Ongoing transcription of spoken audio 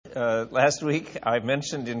Last week I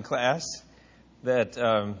mentioned in class that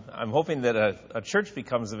I'm hoping that a church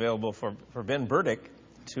becomes available for Ben Burdick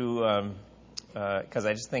to, because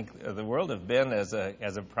I just think the world of Ben as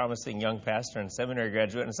a promising young pastor and seminary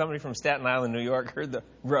graduate, and somebody from Staten Island, New York, heard the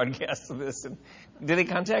broadcast of this. And did he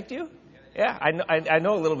contact you? Yeah, I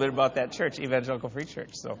know a little bit about that church, Evangelical Free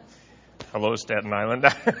Church. So, hello, Staten Island.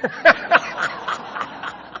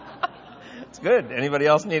 It's good. Anybody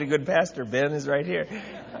else need a good pastor? Ben is right here.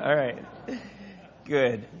 All right.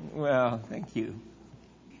 Good. Well, thank you.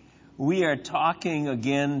 We are talking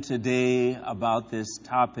again today about this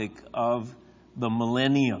topic of the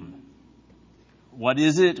millennium. What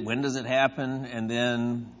is it? When does it happen? And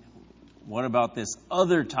then what about this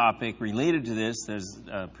other topic related to this? There's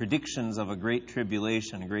predictions of a great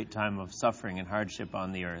tribulation, a great time of suffering and hardship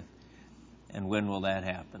on the earth. And when will that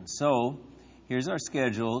happen? So, here's our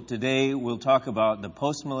schedule. Today we'll talk about the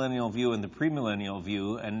postmillennial view and the premillennial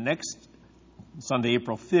view, and next Sunday,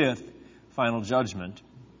 April 5th, final judgment,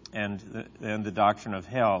 and the doctrine of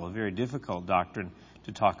hell, a very difficult doctrine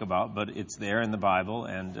to talk about, but it's there in the Bible,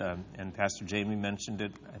 and Pastor Jamie mentioned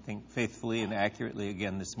it, I think, faithfully and accurately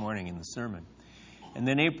again this morning in the sermon. And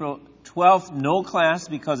then April 12th, no class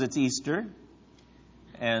because it's Easter,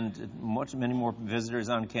 and many more visitors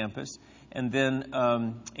on campus. And then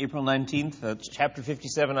April 19th, chapter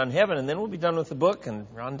 57 on heaven, and then we'll be done with the book, and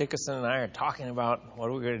Ron Dickinson and I are talking about what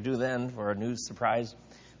we're going to do then for a new surprise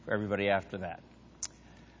for everybody after that.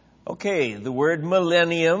 Okay, the word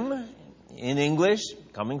millennium in English,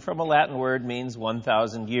 coming from a Latin word, means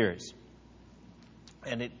 1,000 years.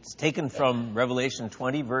 And it's taken from Revelation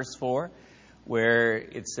 20, verse 4, where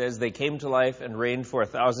it says, they came to life and reigned for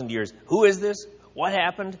 1,000 years. Who is this? What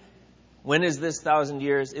happened? When is this 1,000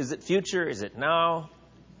 years? Is it future? Is it now?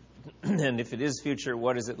 And if it is future,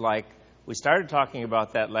 what is it like? We started talking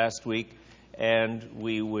about that last week, and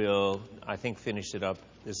we will, I think, finish it up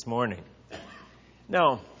this morning.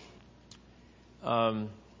 Now,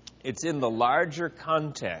 it's in the larger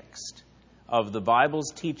context of the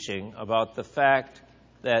Bible's teaching about the fact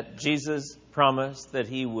that Jesus promised that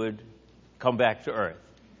he would come back to earth.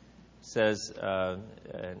 Says,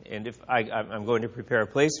 and if I'm going to prepare a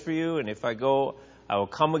place for you, and if I go, I will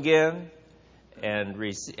come again and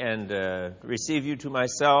receive you to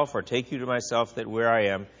myself, or take you to myself, that where I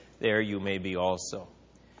am, there you may be also.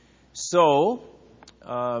 So,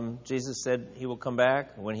 Jesus said he will come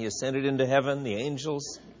back. When he ascended into heaven, the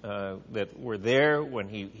angels that were there when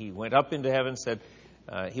he went up into heaven said,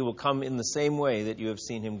 he will come in the same way that you have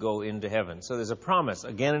seen him go into heaven. So there's a promise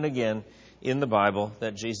again and again in the Bible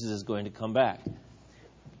that Jesus is going to come back.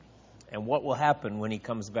 And what will happen when he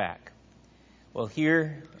comes back? Well,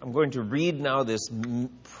 here I'm going to read now this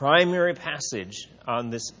primary passage on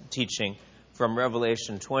this teaching from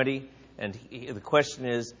Revelation 20. And the question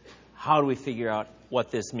is, how do we figure out what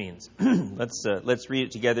this means? Let's read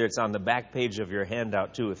it together. It's on the back page of your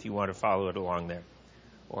handout, too, if you want to follow it along there,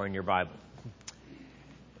 or in your Bible.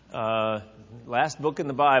 Last book in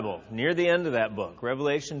the Bible, near the end of that book,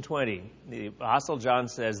 Revelation 20, the Apostle John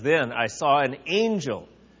says, then I saw an angel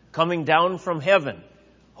coming down from heaven,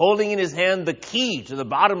 holding in his hand the key to the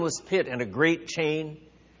bottomless pit and a great chain.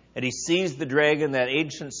 And he seized the dragon, that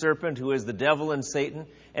ancient serpent who is the devil and Satan,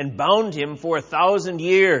 and bound him for 1,000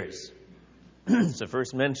 years. It's the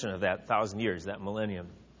first mention of that 1,000 years, that millennium.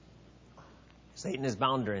 Satan is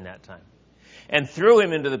bound during that time. And threw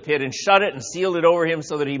him into the pit and shut it and sealed it over him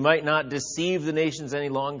so that he might not deceive the nations any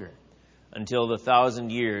longer until the 1,000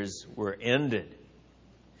 years were ended.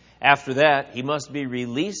 After that, he must be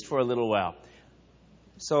released for a little while.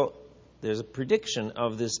 So there's a prediction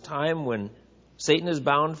of this time when Satan is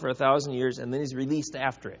bound for 1,000 years and then he's released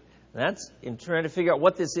after it. And that's, in trying to figure out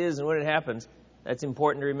what this is and when it happens, that's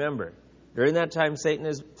important to remember. During that time, Satan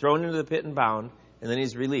is thrown into the pit and bound, and then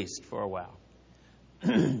he's released for a while.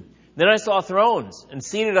 Then I saw thrones, and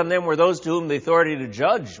seated on them were those to whom the authority to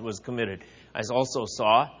judge was committed. I also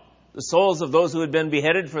saw the souls of those who had been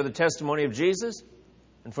beheaded for the testimony of Jesus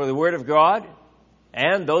and for the word of God,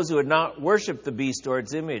 and those who had not worshipped the beast or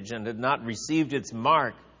its image and had not received its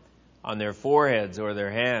mark on their foreheads or their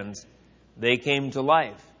hands. They came to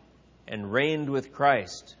life and reigned with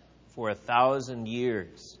Christ for 1,000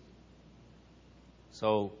 years.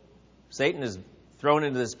 So Satan is thrown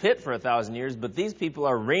into this pit for 1,000 years, but these people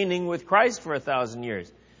are reigning with Christ for 1,000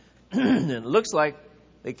 years. And it looks like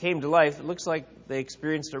they came to life. It looks like they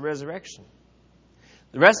experienced a resurrection.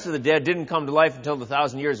 The rest of the dead didn't come to life until the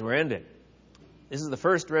 1,000 years were ended. This is the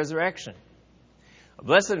first resurrection.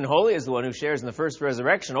 Blessed and holy is the one who shares in the first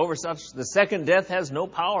resurrection. Over such the second death has no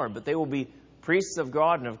power, but they will be priests of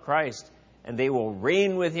God and of Christ, and they will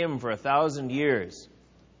reign with him for 1,000 years.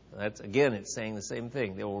 It's saying the same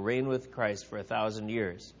thing. They will reign with Christ for 1,000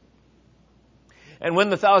 years. And when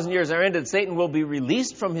the 1,000 years are ended, Satan will be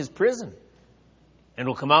released from his prison and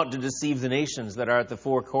will come out to deceive the nations that are at the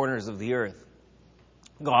four corners of the earth,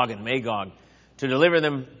 Gog and Magog, to deliver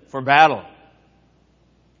them for battle.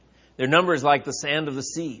 Their number is like the sand of the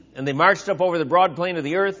sea. And they marched up over the broad plain of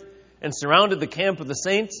the earth and surrounded the camp of the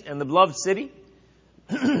saints and the beloved city.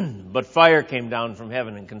 But fire came down from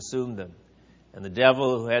heaven and consumed them. And the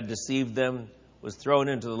devil who had deceived them was thrown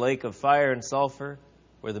into the lake of fire and sulfur,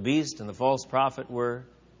 where the beast and the false prophet were,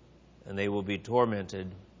 and they will be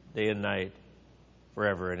tormented day and night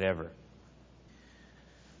forever and ever.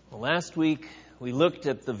 Well, last week we looked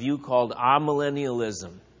at the view called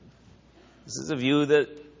amillennialism. This is a view that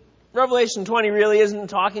Revelation 20 really isn't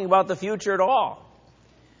talking about the future at all.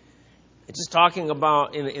 It's just talking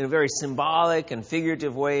about, in a very symbolic and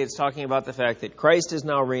figurative way, it's talking about the fact that Christ is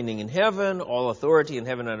now reigning in heaven. All authority in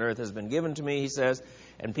heaven and earth has been given to me, he says.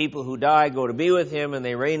 And people who die go to be with him, and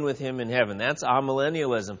they reign with him in heaven. That's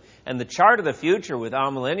amillennialism. And the chart of the future with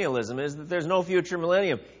amillennialism is that there's no future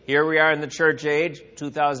millennium. Here we are in the church age.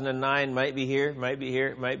 2009 might be here, might be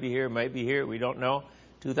here, might be here, might be here. We don't know.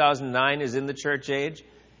 2009 is in the church age.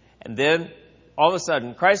 And then, all of a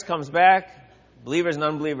sudden, Christ comes back. Believers and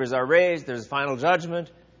unbelievers are raised. There's final judgment.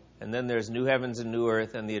 And then there's new heavens and new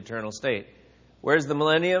earth and the eternal state. Where's the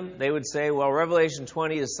millennium? They would say, well, Revelation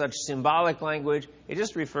 20 is such symbolic language. It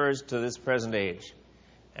just refers to this present age.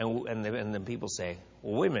 And then people say,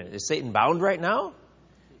 well, wait a minute. Is Satan bound right now?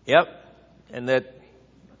 Yep. And that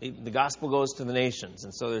the gospel goes to the nations.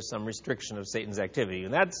 And so there's some restriction of Satan's activity.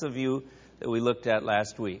 And that's the view that we looked at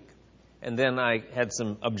last week. And then I had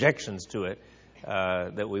some objections to it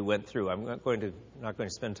that we went through. I'm not going to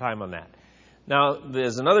spend time on that. Now,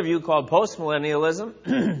 there's another view called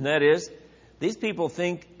postmillennialism. That is, these people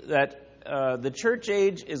think that the church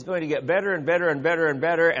age is going to get better and better and better and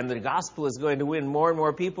better, and the gospel is going to win more and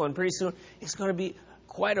more people, and pretty soon it's going to be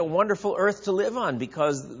quite a wonderful earth to live on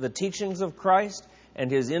because the teachings of Christ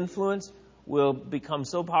and his influence will become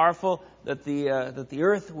so powerful that the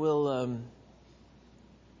earth will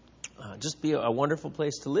just be a wonderful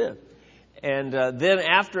place to live. And then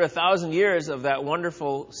after 1,000 years of that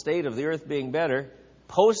wonderful state of the earth being better,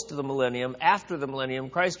 post the millennium, after the millennium,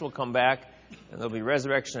 Christ will come back, and there'll be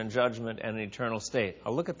resurrection and judgment and an eternal state.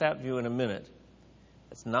 I'll look at that view in a minute.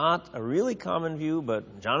 It's not a really common view,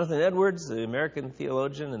 but Jonathan Edwards, the American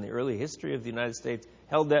theologian in the early history of the United States,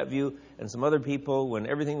 held that view, and some other people, when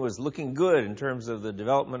everything was looking good in terms of the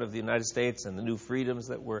development of the United States and the new freedoms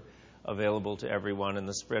that were available to everyone and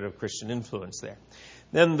the spread of Christian influence there.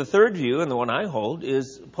 Then the third view, and the one I hold,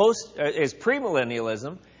 is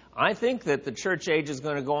premillennialism. I think that the church age is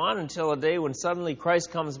going to go on until a day when suddenly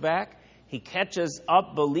Christ comes back. He catches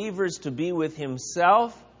up believers to be with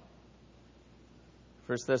himself.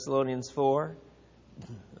 1 Thessalonians 4.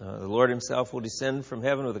 The Lord himself will descend from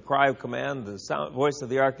heaven with a cry of command, the voice of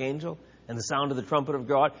the archangel, and the sound of the trumpet of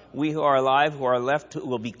God. We who are alive, who are left,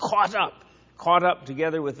 will be caught up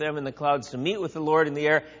together with them in the clouds to meet with the Lord in the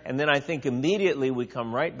air. And then I think immediately we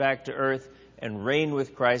come right back to earth and reign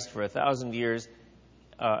with Christ for 1,000 years.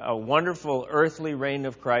 A wonderful earthly reign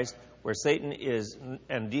of Christ where Satan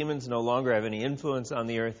and demons no longer have any influence on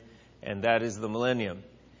the earth, and that is the millennium.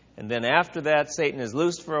 And then after that, Satan is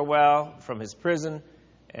loosed for a while from his prison,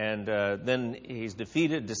 and then he's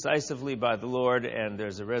defeated decisively by the Lord, and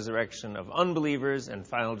there's a resurrection of unbelievers and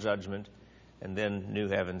final judgment, and then new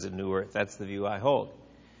heavens and new earth. That's the view I hold.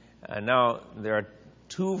 Now, there are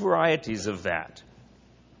two varieties of that.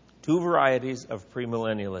 Two varieties of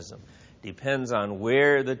premillennialism. Depends on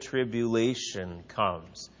where the tribulation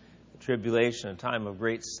comes. The tribulation, a time of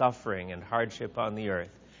great suffering and hardship on the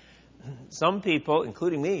earth. Some people,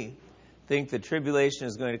 including me, think the tribulation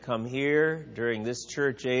is going to come here during this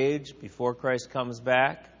church age before Christ comes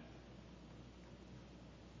back.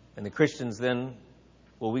 And the Christians then,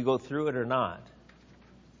 will we go through it or not?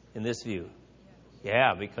 In this view.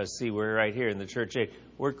 Yeah, because see, we're right here in the church age.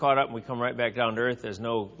 We're caught up and we come right back down to earth. There's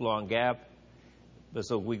no long gap. But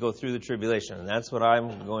so we go through the tribulation. And that's what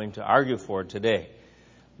I'm going to argue for today.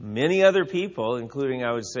 Many other people, including,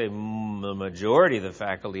 I would say, the majority of the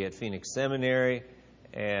faculty at Phoenix Seminary,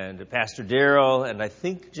 and Pastor Darrell, and I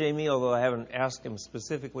think Jamie, although I haven't asked him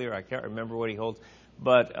specifically, or I can't remember what he holds,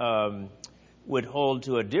 but would hold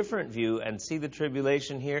to a different view and see the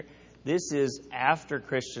tribulation here. This is after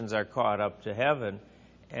Christians are caught up to heaven,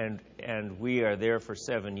 and we are there for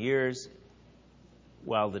 7 years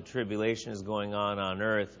while the tribulation is going on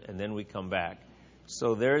earth, and then we come back.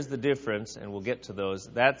 So there's the difference, and we'll get to those.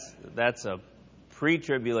 That's a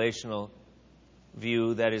pre-tribulational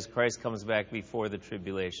view, that is, Christ comes back before the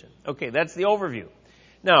tribulation. Okay, that's the overview.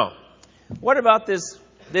 Now, what about this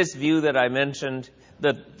view that I mentioned,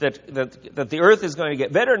 that the earth is going to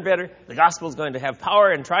get better and better, the gospel is going to have power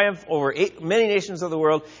and triumph over many nations of the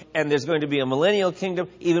world, and there's going to be a millennial kingdom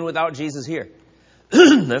even without Jesus here?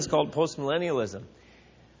 That's called postmillennialism.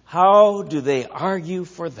 How do they argue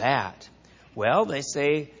for that? Well, they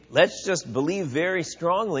say, let's just believe very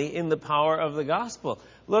strongly in the power of the gospel.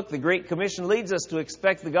 Look, the Great Commission leads us to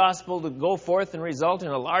expect the gospel to go forth and result in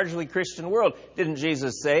a largely Christian world. Didn't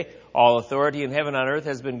Jesus say, all authority in heaven and on earth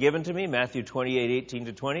has been given to me? Matthew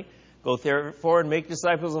 28:18-20. Go therefore and make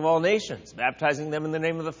disciples of all nations, baptizing them in the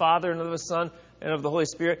name of the Father and of the Son and of the Holy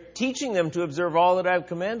Spirit, teaching them to observe all that I have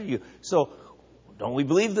commanded you. So, don't we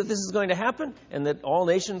believe that this is going to happen and that all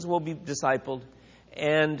nations will be discipled?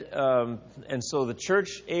 And so the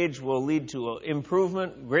church age will lead to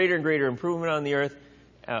improvement, greater and greater improvement on the earth.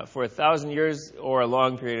 For 1,000 years or a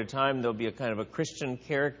long period of time, there'll be a kind of a Christian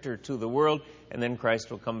character to the world, and then Christ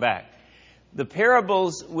will come back. The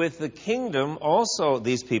parables with the kingdom also,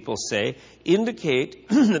 these people say, indicate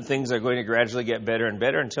that things are going to gradually get better and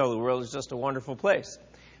better until the world is just a wonderful place.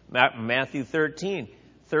 Matthew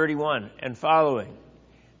 13:31 and following.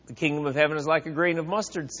 The kingdom of heaven is like a grain of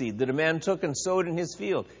mustard seed that a man took and sowed in his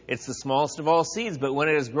field. It's the smallest of all seeds, but when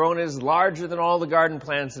it has grown, it is larger than all the garden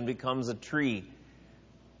plants and becomes a tree.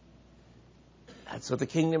 That's what the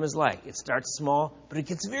kingdom is like. It starts small, but it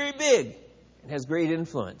gets very big and has great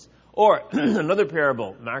influence. Or another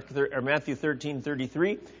parable, Matthew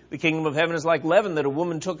 13:33. The kingdom of heaven is like leaven that a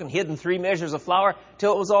woman took and hid in 3 measures of flour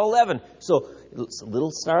till it was all leavened. So it's a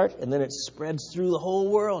little start, and then it spreads through the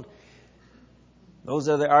whole world. Those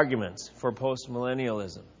are the arguments for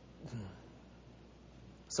postmillennialism.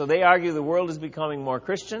 So they argue the world is becoming more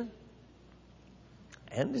Christian,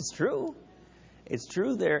 and it's true. It's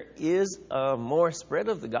true there is more spread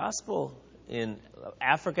of the gospel in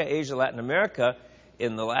Africa, Asia, Latin America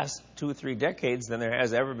in the last 2 or 3 decades than there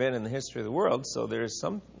has ever been in the history of the world. So there is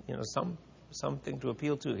something to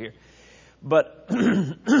appeal to here. But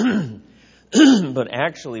but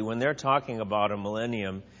actually, when they're talking about a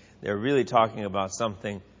millennium, they're really talking about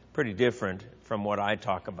something pretty different from what I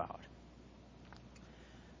talk about.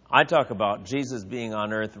 I talk about Jesus being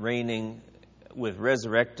on earth, reigning with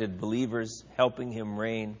resurrected believers, helping him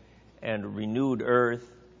reign, and a renewed earth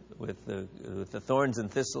with the thorns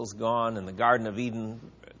and thistles gone, and the Garden of Eden,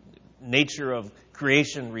 nature of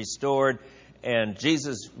creation restored, and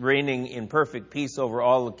Jesus reigning in perfect peace over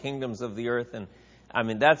all the kingdoms of the earth. And I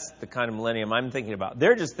mean, that's the kind of millennium I'm thinking about.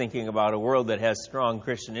 They're just thinking about a world that has strong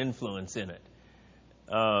Christian influence in it.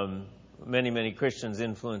 Many Christians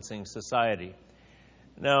influencing society.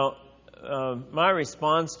 Now, my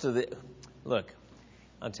response to look,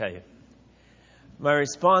 I'll tell you. My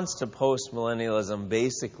response to postmillennialism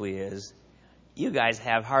basically is, you guys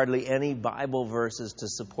have hardly any Bible verses to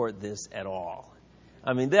support this at all.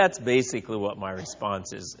 I mean, that's basically what my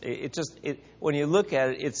response is. When you look at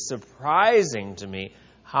it, it's surprising to me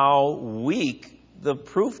how weak the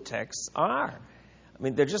proof texts are. I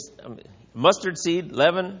mean, they're just mustard seed,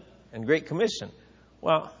 leaven, and Great Commission.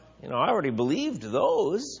 Well, I already believed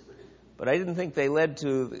those, but I didn't think they led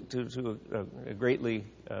to a greatly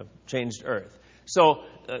changed earth. So,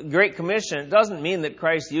 Great Commission doesn't mean that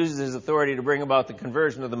Christ uses his authority to bring about the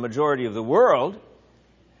conversion of the majority of the world.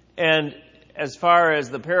 And as far as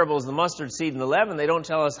the parables, the mustard seed and the leaven, they don't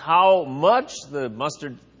tell us how much the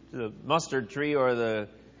mustard tree or the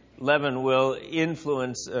leaven will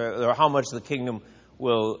influence, or how much the kingdom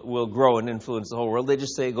will grow and influence the whole world. They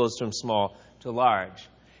just say it goes from small to large.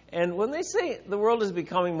 And when they say the world is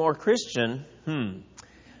becoming more Christian,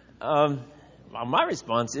 my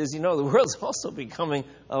response is, the world's also becoming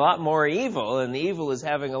a lot more evil, and the evil is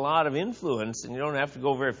having a lot of influence, and you don't have to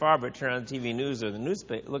go very far but turn on the TV news or the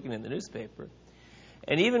newspaper, looking in the newspaper.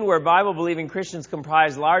 And even where Bible-believing Christians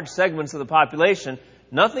comprise large segments of the population,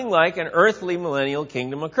 nothing like an earthly millennial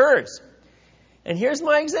kingdom occurs. And here's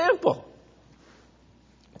my example.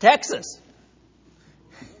 Texas.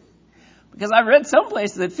 Because I've read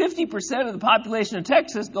someplace that 50% of the population of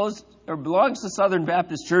Texas belongs to Southern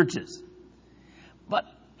Baptist churches. But,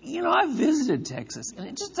 I've visited Texas, and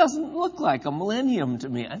it just doesn't look like a millennium to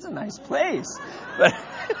me. It's a nice place. But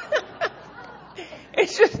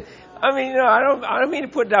it's just, I don't mean to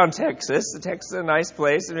put down Texas. Texas is a nice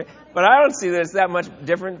place. But I don't see that it's that much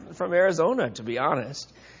different from Arizona, to be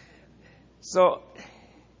honest. So,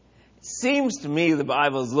 it seems to me the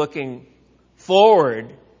Bible is looking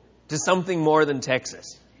forward to something more than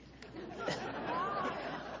Texas.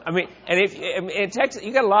 I mean, and if in Texas,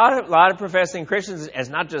 you got a lot of professing Christians, as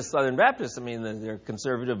not just Southern Baptists. I mean, there are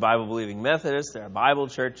conservative Bible-believing Methodists, there are Bible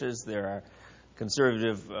churches, there are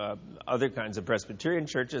conservative other kinds of Presbyterian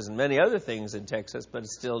churches, and many other things in Texas. But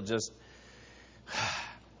it's still just,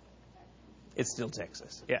 it's still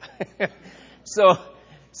Texas, yeah.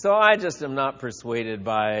 So I just am not persuaded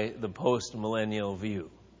by the post-millennial view.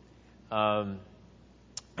 And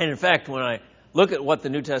in fact, when I look at what the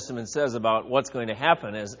New Testament says about what's going to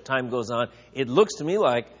happen as time goes on, it looks to me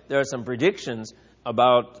like there are some predictions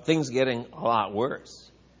about things getting a lot worse.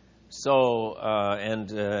 So,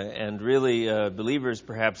 and really believers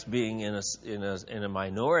perhaps being in a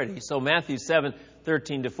minority. So Matthew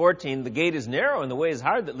 7:13-14, the gate is narrow and the way is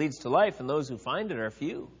hard that leads to life, and those who find it are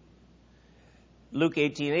few. Luke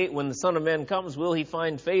 18:8, when the Son of Man comes, will he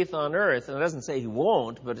find faith on earth? And it doesn't say he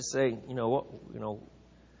won't, but it's saying,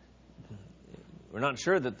 we're not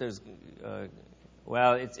sure that there's,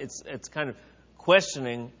 it's kind of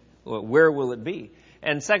questioning where will it be.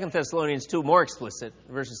 And 2 Thessalonians 2, more explicit,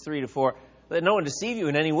 verses 3-4, let no one deceive you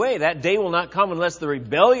in any way. That day will not come unless the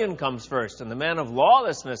rebellion comes first, and the man of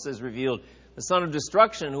lawlessness is revealed, the son of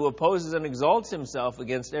destruction, who opposes and exalts himself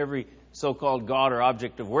against every so-called God or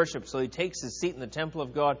object of worship. So he takes his seat in the temple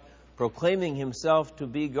of God, proclaiming himself to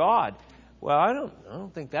be God. Well, I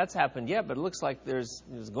don't think that's happened yet, but it looks like there's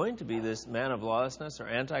going to be this man of lawlessness or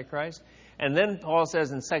Antichrist. And then Paul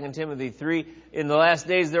says in 2 Timothy 3, in the last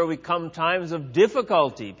days there will come times of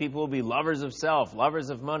difficulty. People will be lovers of self, lovers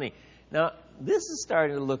of money. Now, this is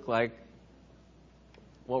starting to look like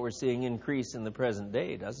what we're seeing increase in the present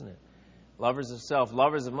day, doesn't it? Lovers of self,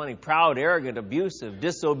 lovers of money, proud, arrogant, abusive,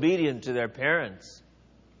 disobedient to their parents,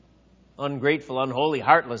 ungrateful, unholy,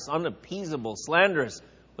 heartless, unappeasable, slanderous,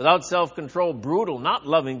 without self-control, brutal, not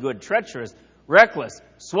loving good, treacherous, reckless,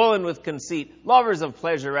 swollen with conceit, lovers of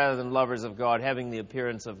pleasure rather than lovers of God, having the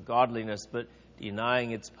appearance of godliness, but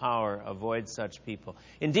denying its power. Avoid such people.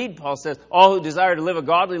 Indeed, Paul says, all who desire to live a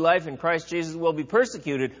godly life in Christ Jesus will be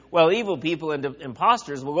persecuted, while evil people and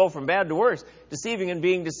impostors will go from bad to worse, deceiving and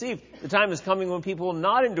being deceived. The time is coming when people will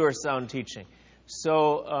not endure sound teaching.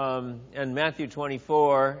 So, and Matthew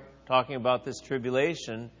 24, talking about this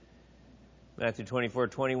tribulation, Matthew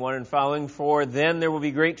 24:21 and following, for then there will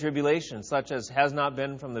be great tribulation, such as has not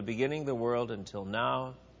been from the beginning of the world until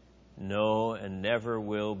now, no, and never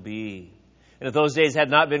will be. And if those days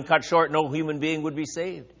had not been cut short, no human being would be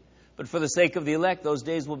saved. But for the sake of the elect, those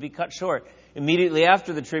days will be cut short. Immediately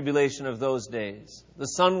after the tribulation of those days, the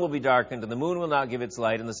sun will be darkened, and the moon will not give its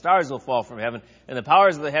light, and the stars will fall from heaven, and the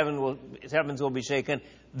powers of the heavens will be shaken.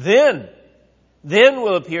 Then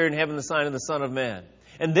will appear in heaven the sign of the Son of Man.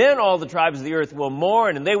 And then all the tribes of the earth will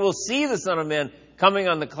mourn, and they will see the Son of Man coming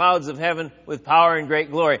on the clouds of heaven with power and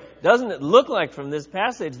great glory. Doesn't it look like from this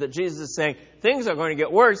passage that Jesus is saying things are going to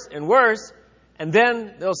get worse and worse, and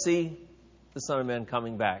then they'll see the Son of Man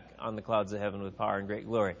coming back on the clouds of heaven with power and great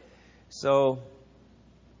glory? So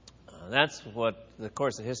that's what the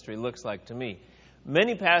course of history looks like to me.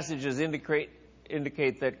 Many passages indicate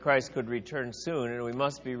that Christ could return soon, and we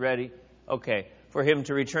must be ready, for him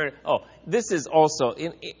to return. Oh, this is also,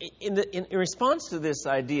 in response to this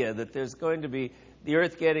idea that there's going to be the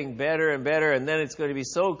earth getting better and better, and then it's going to be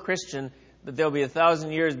so Christian that there'll be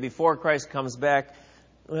 1,000 years before Christ comes back.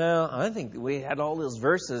 Well, I think we had all those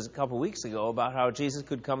verses a couple weeks ago about how Jesus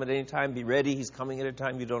could come at any time, be ready, he's coming at a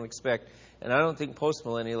time you don't expect. And I don't think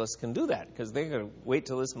postmillennialists can do that, because they're going to wait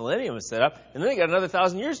till this millennium is set up, and then they got another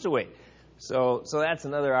 1,000 years to wait. So that's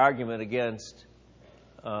another argument against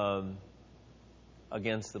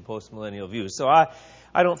the postmillennial view. So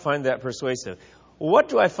I don't find that persuasive. What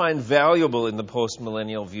do I find valuable in the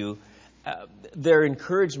postmillennial view? Their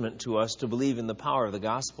encouragement to us to believe in the power of the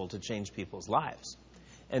gospel to change people's lives.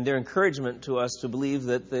 And their encouragement to us to believe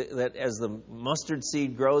that as the mustard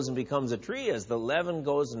seed grows and becomes a tree, as the leaven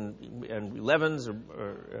goes and leavens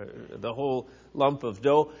the whole lump of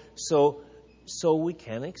dough, so we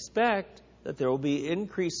can expect that there will be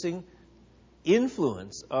increasing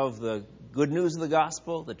influence of the good news of the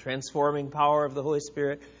gospel, the transforming power of the Holy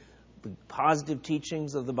Spirit, the positive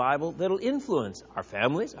teachings of the Bible that'll influence our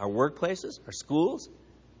families, our workplaces, our schools,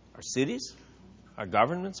 our cities, our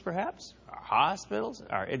governments perhaps, our hospitals,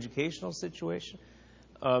 our educational situation,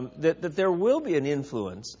 that there will be an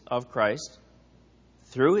influence of Christ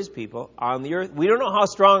through his people on the earth. We don't know how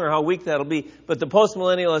strong or how weak that'll be, but the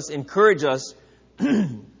postmillennialists encourage us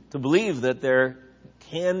to believe that there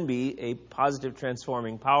can be a positive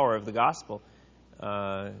transforming power of the gospel,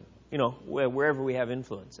 wherever we have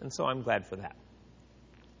influence. And so I'm glad for that.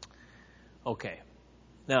 Okay.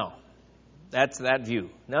 Now, that's that view.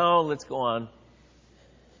 Now let's go on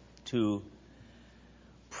to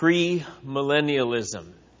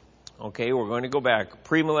premillennialism. Okay, we're going to go back.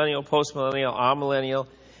 Premillennial, postmillennial, amillennial.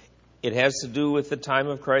 It has to do with the time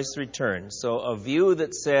of Christ's return. So a view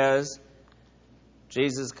that says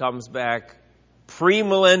Jesus comes back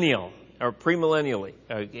premillennial, or premillennially,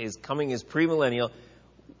 is coming as premillennial.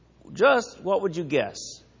 Just what would you guess?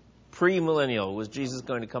 Premillennial. Was Jesus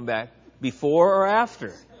going to come back before or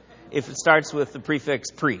after? If it starts with the prefix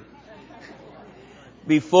pre.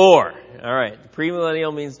 Before. All right.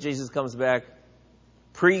 Premillennial means Jesus comes back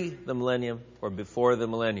pre the millennium or before the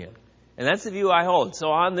millennium. And that's the view I hold. So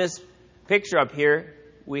on this picture up here,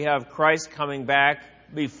 we have Christ coming back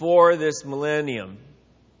before this millennium.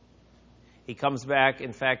 He comes back,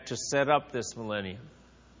 in fact, to set up this millennium.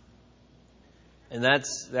 And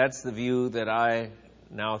that's the view that I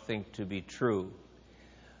now think to be true.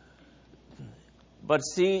 But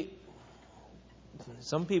see,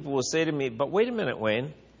 some people will say to me, but wait a minute,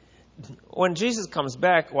 Wayne. When Jesus comes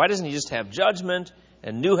back, why doesn't he just have judgment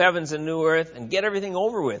and new heavens and new earth and get everything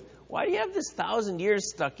over with? Why do you have this 1,000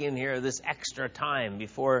 years stuck in here, this extra time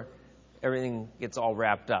before everything gets all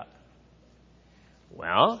wrapped up?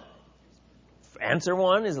 Well, answer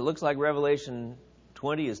one is it looks like Revelation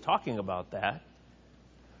 20 is talking about that.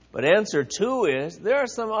 But answer two is there are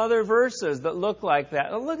some other verses that look like that.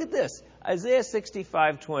 Oh, look at this. Isaiah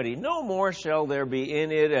 65:20. No more shall there be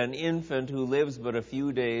in it an infant who lives but a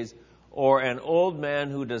few days, or an old man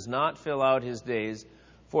who does not fill out his days.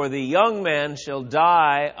 For the young man shall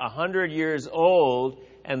die 100 years old,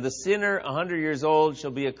 and the sinner 100 years old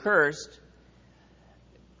shall be accursed.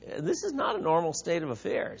 This is not a normal state of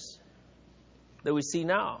affairs that we see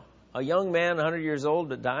now. A young man 100 years old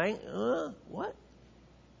but dying? What?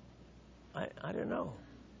 I don't know.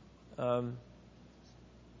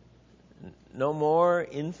 No more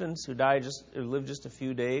infants who live just a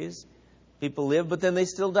few days. People live, but then they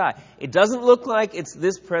still die. It doesn't look like it's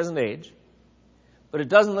this present age, but it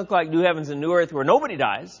doesn't look like new heavens and new earth where nobody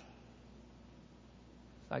dies.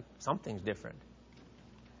 It's like something's different.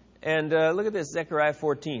 And look at this, Zechariah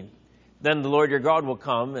 14. Then the Lord your God will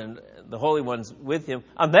come, and the Holy Ones with him.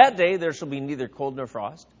 On that day there shall be neither cold nor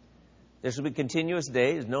frost. There shall be continuous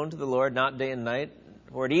days, known to the Lord, not day and night.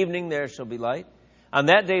 For at evening there shall be light. On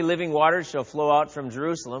that day living waters shall flow out from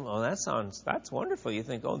Jerusalem. Oh, that's wonderful. You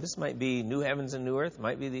think, this might be new heavens and new earth,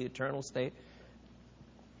 might be the eternal state.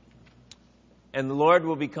 And the Lord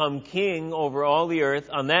will become king over all the earth.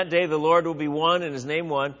 On that day the Lord will be one and his name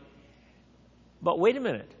one. But wait a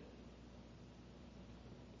minute.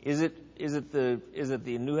 Is it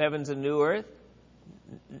the new heavens and new earth?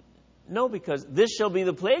 No, because this shall be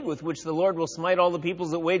the plague with which the Lord will smite all the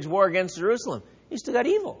peoples that wage war against Jerusalem. You still got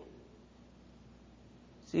evil.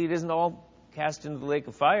 See, it isn't all cast into the lake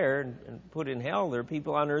of fire and put in hell. There are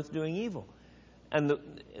people on earth doing evil. And the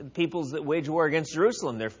peoples that wage war against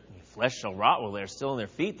Jerusalem, their flesh shall rot while they're still in their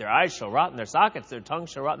feet. Their eyes shall rot in their sockets. Their tongues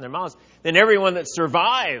shall rot in their mouths. Then everyone that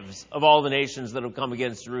survives of all the nations that have come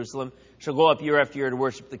against Jerusalem shall go up year after year to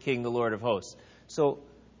worship the King, the Lord of hosts. So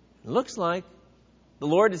it looks like the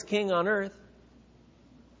Lord is king on earth,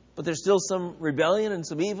 but there's still some rebellion and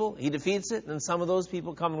some evil. He defeats it, and some of those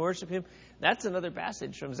people come and worship him. That's another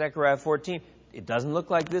passage from Zechariah 14. It doesn't look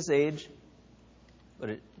like this age,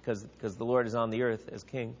 but because the Lord is on the earth as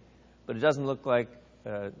king, but it doesn't look like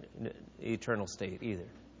eternal state either.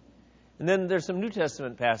 And then there's some New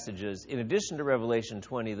Testament passages in addition to Revelation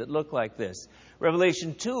 20 that look like this.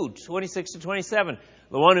 Revelation 2, 26 to 27.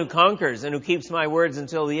 The one who conquers and who keeps my words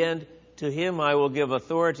until the end, to him I will give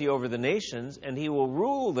authority over the nations, and he will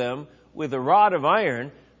rule them with a rod of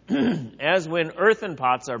iron, as when earthen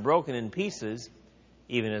pots are broken in pieces,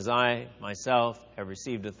 even as I myself have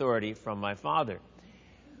received authority from my Father.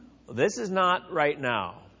 Well, this is not right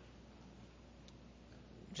now.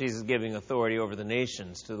 Jesus giving authority over the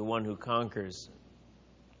nations to the one who conquers.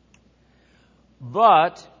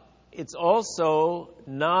 But it's also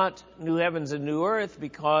not new heavens and new earth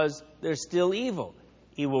because there's still evil.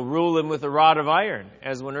 He will rule them with a rod of iron,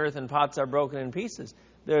 as when earthen pots are broken in pieces.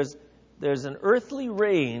 There's an earthly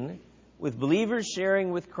reign with believers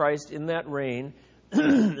sharing with Christ in that reign.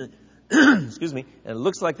 Excuse me. And it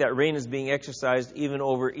looks like that reign is being exercised even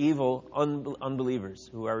over evil unbelievers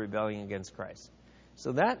who are rebelling against Christ.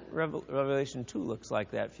 So that Revelation 2 looks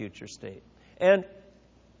like that future state. And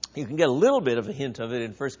you can get a little bit of a hint of it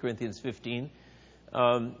in 1 Corinthians 15.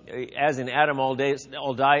 As in Adam all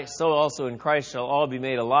die, so also in Christ shall all be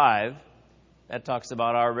made alive. That talks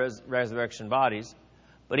about our resurrection bodies.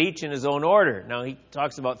 But each in his own order. Now he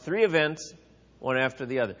talks about three events, one after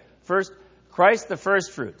the other. First, Christ the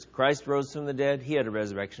first fruits. Christ rose from the dead. He had a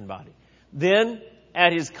resurrection body. Then,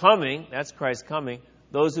 at his coming, that's Christ's coming,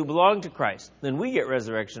 those who belong to Christ. Then we get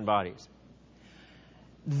resurrection bodies.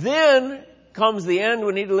 Then comes the end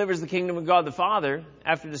when he delivers the kingdom of God the Father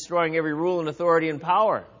after destroying every rule and authority and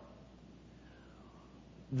power.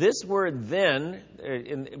 This word then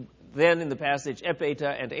in the passage,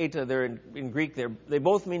 epeta and eta, they're in Greek, they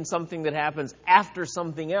both mean something that happens after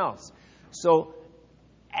something else. So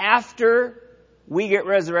after we get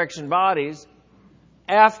resurrection bodies,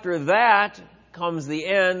 after that comes the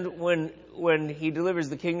end when he delivers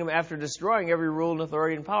the kingdom after destroying every rule and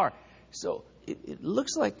authority and power. So it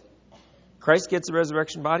looks like Christ gets a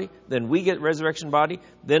resurrection body, then we get resurrection body,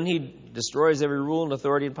 then he destroys every rule and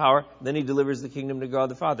authority and power, then he delivers the kingdom to God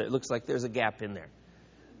the Father. It looks like there's a gap in there.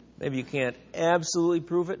 Maybe you can't absolutely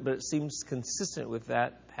prove it, but it seems consistent with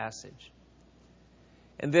that passage.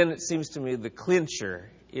 And then it seems to me the clincher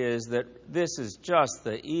is that this is just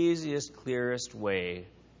the easiest, clearest way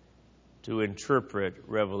to interpret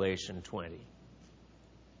Revelation 20.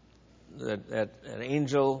 That an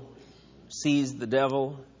angel seized the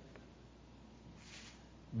devil,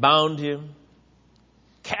 bound him,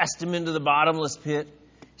 cast him into the bottomless pit,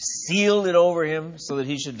 sealed it over him so that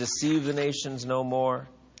he should deceive the nations no more.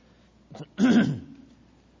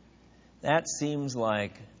 That seems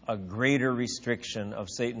like a greater restriction of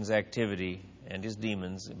Satan's activity and his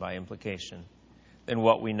demons by implication than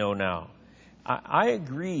what we know now. I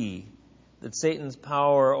agree that Satan's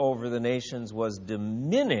power over the nations was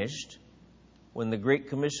diminished when the Great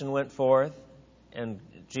Commission went forth and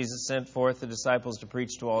Jesus sent forth the disciples to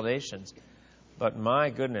preach to all nations. But my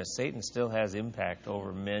goodness, Satan still has impact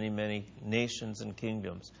over many, many nations and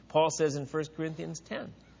kingdoms. Paul says in 1 Corinthians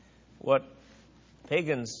 10, what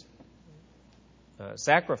pagans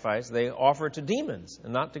sacrifice, they offer to demons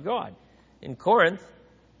and not to God. In Corinth,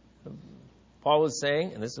 Paul was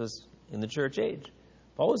saying, and this was in the church age,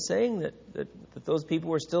 Paul was saying that those people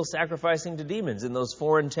were still sacrificing to demons in those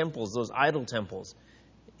foreign temples, those idol temples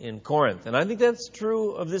in Corinth. And I think that's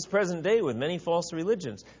true of this present day with many false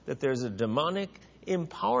religions, that there's a demonic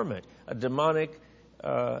empowerment, a demonic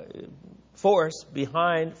force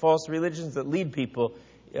behind false religions that lead people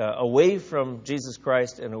away from Jesus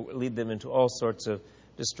Christ and lead them into all sorts of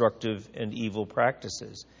destructive and evil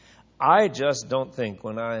practices. I just don't think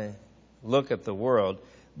when I look at the world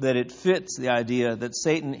that it fits the idea that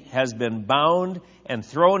Satan has been bound and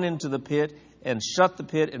thrown into the pit and shut the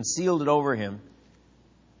pit and sealed it over him.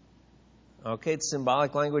 Okay, it's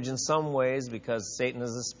symbolic language in some ways because Satan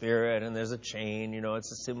is a spirit and there's a chain,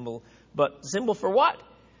 it's a symbol. But symbol for what?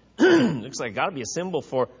 Looks like got to be a symbol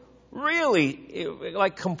for really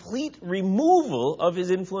like complete removal of his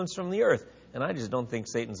influence from the earth. And I just don't think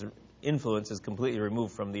Satan's influence is completely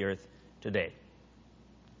removed from the earth today.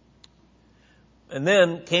 And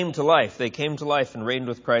then came to life. They came to life and reigned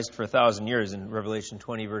with Christ for 1,000 years in Revelation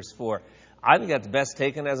 20, verse 4. I think that's best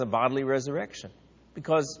taken as a bodily resurrection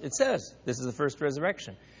because it says this is the first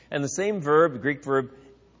resurrection. And the same verb, the Greek verb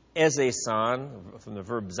ezesan, from the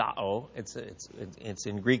verb zao, it's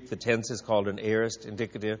in Greek, the tense is called an aorist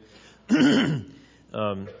indicative. That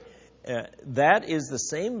is the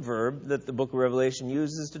same verb that the book of Revelation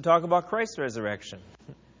uses to talk about Christ's resurrection.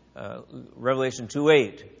 Revelation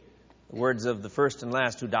 2:8. The words of the first and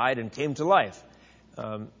last who died and came to life.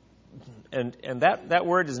 And that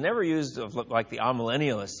word is never used of like the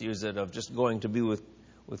amillennialists use it, of just going to be with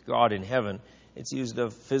God in heaven. It's used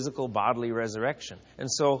of physical bodily resurrection. And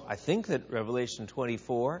so I think that Revelation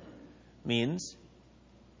 24 means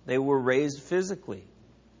they were raised physically.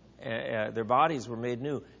 Their bodies were made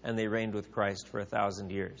new, and they reigned with Christ for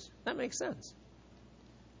 1,000 years. That makes sense.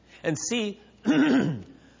 And see, when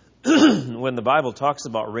the Bible talks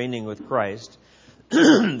about reigning with Christ,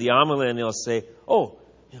 the amillennialists say,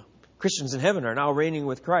 Christians in heaven are now reigning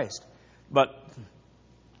with Christ. But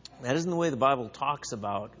that isn't the way the Bible talks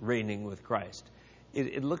about reigning with Christ.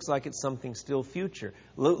 It looks like it's something still future.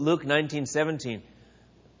 Luke 19:17,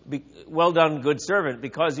 well done, good servant,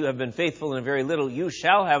 because you have been faithful in a very little, you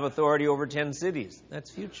shall have authority over 10 cities.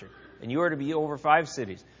 That's future. And you are to be over 5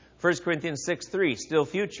 cities. 1 Corinthians 6:3, still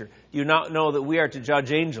future. Do you not know that we are to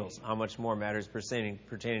judge angels? How much more matters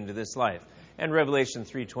pertaining to this life? And Revelation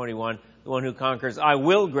 3:21, the one who conquers, I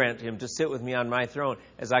will grant him to sit with me on my throne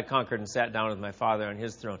as I conquered and sat down with my Father on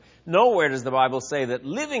his throne. Nowhere does the Bible say that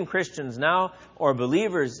living Christians now or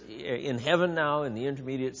believers in heaven now in the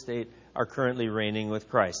intermediate state are currently reigning with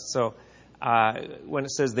Christ. So when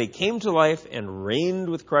it says they came to life and reigned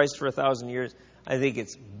with Christ for 1,000 years, I think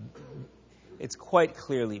it's quite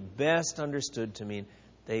clearly best understood to mean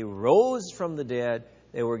they rose from the dead,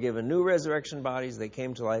 they were given new resurrection bodies, they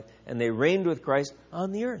came to life, and they reigned with Christ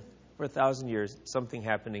on the earth for 1,000 years, something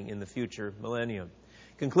happening in the future millennium.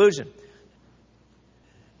 Conclusion.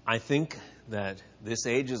 I think that this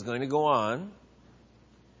age is going to go on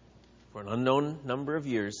for an unknown number of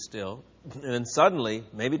years still. And then suddenly,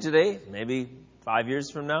 maybe today, maybe 5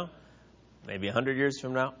 years from now, maybe 100 years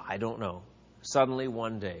from now, I don't know. Suddenly,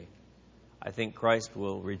 one day, I think Christ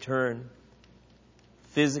will return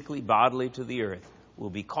physically, bodily to the earth. We'll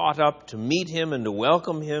be caught up to meet him and to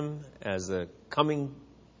welcome him as a coming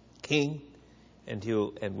king. And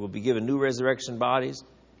we'll be given new resurrection bodies.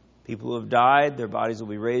 People who have died, their bodies will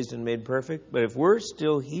be raised and made perfect. But if we're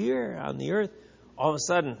still here on the earth, all of a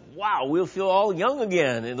sudden, wow, we'll feel all young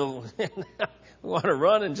again. We want to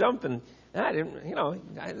run and jump. And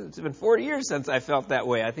it's been 40 years since I felt that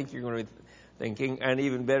way. I think you're going to be thinking, and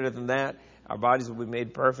even better than that, our bodies will be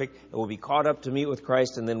made perfect, and we'll be caught up to meet with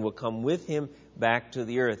Christ, and then we'll come with him back to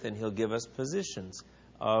the earth, and he'll give us positions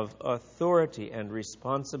of authority and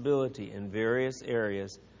responsibility in various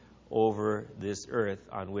areas over this earth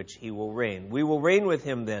on which he will reign. We will reign with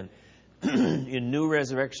him then in new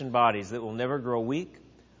resurrection bodies that will never grow weak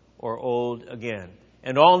or old again.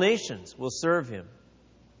 And all nations will serve him,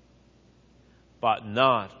 but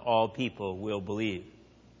not all people will believe.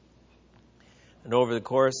 And over the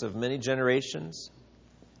course of many generations,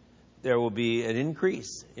 there will be an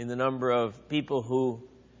increase in the number of people who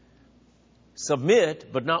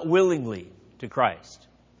submit, but not willingly, to Christ.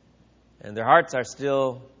 And their hearts are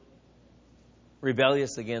still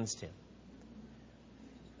rebellious against him.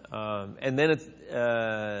 And then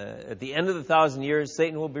at the end of the 1,000 years,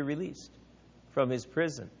 Satan will be released from his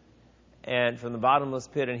prison and from the bottomless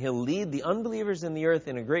pit, and he'll lead the unbelievers in the earth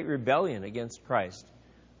in a great rebellion against Christ.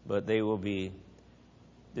 But they will be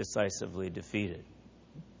decisively defeated.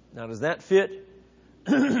 Now, does that fit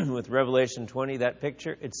with Revelation 20, that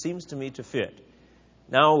picture? It seems to me to fit.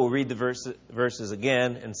 Now we'll read the verses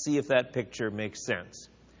again and see if that picture makes sense.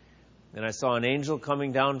 And I saw an angel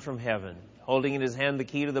coming down from heaven, holding in his hand the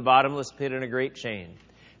key to the bottomless pit and a great chain.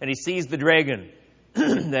 And he seized the dragon,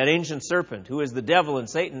 that ancient serpent, who is the devil and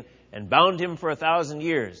Satan, and bound him for 1,000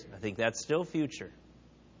 years. I think that's still future.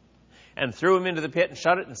 And threw him into the pit and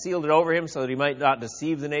shut it and sealed it over him so that he might not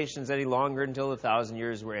deceive the nations any longer until the 1,000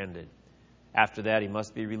 years were ended. After that, he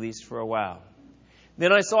must be released for a while.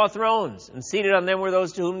 Then I saw thrones, and seated on them were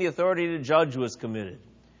those to whom the authority to judge was committed.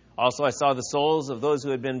 Also I saw the souls of those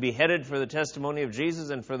who had been beheaded for the testimony of Jesus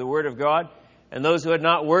and for the word of God, and those who had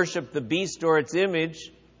not worshipped the beast or its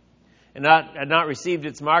image, and had not received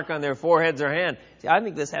its mark on their foreheads or hand. See, I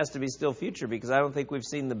think this has to be still future, because I don't think we've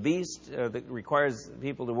seen the beast that requires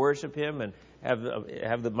people to worship him and have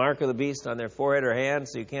the mark of the beast on their forehead or hand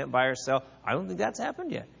so you can't buy or sell. I don't think that's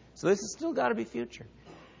happened yet. So this has still got to be future.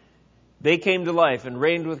 They came to life and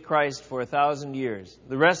reigned with Christ for 1,000 years.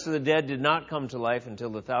 The rest of the dead did not come to life until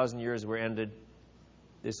the 1,000 years were ended.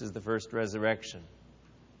 This is the first resurrection.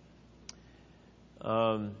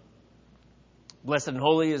 Blessed and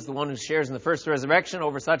holy is the one who shares in the first resurrection.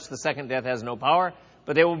 Over such the second death has no power,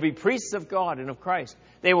 but they will be priests of God and of Christ.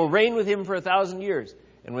 They will reign with him for 1,000 years.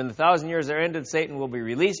 And when the 1,000 years are ended, Satan will be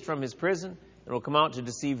released from his prison and will come out to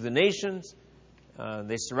deceive the nations.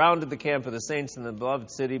 They surrounded the camp of the saints in the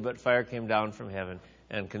beloved city, but fire came down from heaven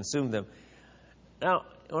and consumed them. Now,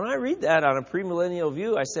 when I read that on a premillennial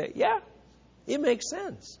view, I say, yeah, it makes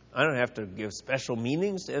sense. I don't have to give special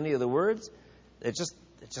meanings to any of the words. It's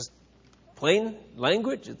just plain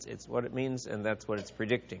language. It's what it means, and that's what it's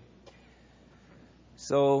predicting.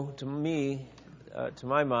 So, to me, to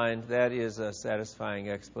my mind, that is a satisfying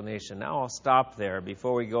explanation. Now I'll stop there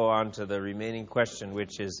before we go on to the remaining question,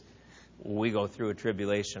 which is, will we go through a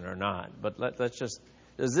tribulation or not? But let's just,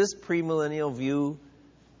 does this premillennial view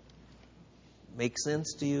make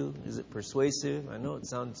sense to you? Is it persuasive? I know it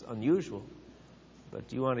sounds unusual, but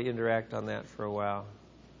do you want to interact on that for a while?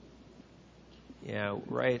 Yeah,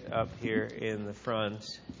 right up here in the front.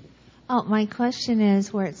 Oh, my question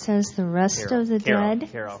is where it says the rest of the dead.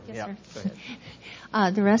 Carol, yes, yeah, sir. go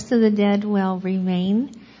ahead. The rest of the dead will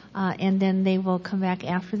remain, and then they will come back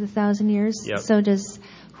after the 1,000 years. Yep. So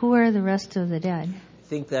who are the rest of the dead? I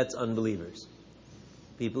think that's unbelievers,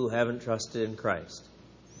 people who haven't trusted in Christ.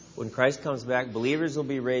 When Christ comes back, believers will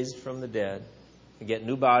be raised from the dead and get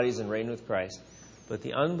new bodies and reign with Christ. But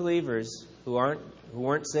the unbelievers who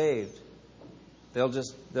weren't saved,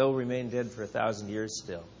 they'll remain dead for 1,000 years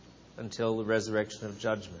still, until the resurrection of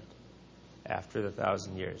judgment after the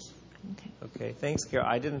 1,000 years. Okay. Thanks, Carol.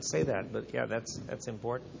 I didn't say that, but yeah, that's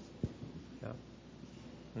important.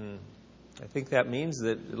 Yeah. I think that means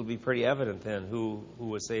that it'll be pretty evident then who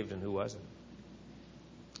was saved and who wasn't.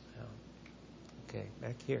 Yeah. Okay,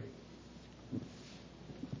 back here.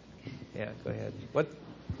 Yeah, go ahead.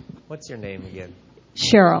 What's your name again?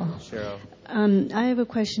 Cheryl. I have a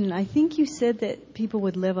question. I think you said that people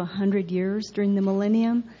would live 100 years during the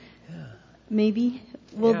millennium. Yeah. Maybe.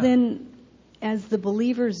 Well, Yeah. then, as the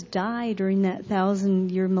believers die during that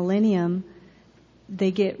 1,000-year millennium,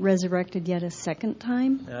 they get resurrected yet a second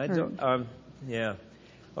time? I Or- don't, yeah.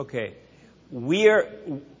 Okay. We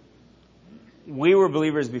were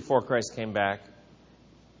believers before Christ came back,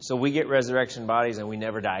 so we get resurrection bodies and we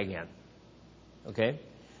never die again. Okay?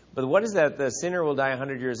 But what is that? The sinner will die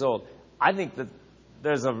 100 years old. I think that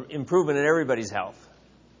there's an improvement in everybody's health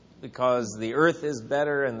because the earth is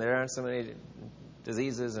better and there aren't so many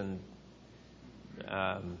diseases and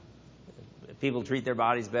people treat their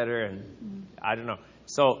bodies better and I don't know.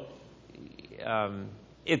 So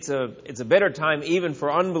it's a better time even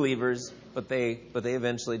for unbelievers, but they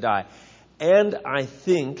eventually die. And I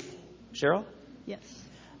think, Cheryl? Yes.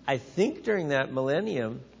 I think during that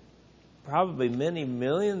millennium, probably many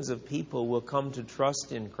millions of people will come to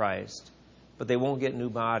trust in Christ, but they won't get new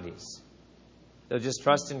bodies. They'll just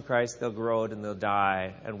trust in Christ, they'll grow it, and they'll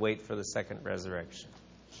die and wait for the second resurrection.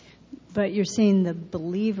 But you're saying the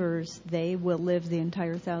believers, they will live the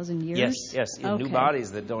entire 1,000 years? Yes, in new Okay.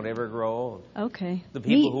 bodies that don't ever grow old. Okay. The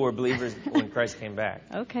people Neat. who were believers when Christ came back.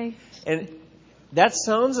 Okay. And that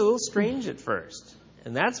sounds a little strange at first.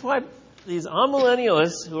 And that's why these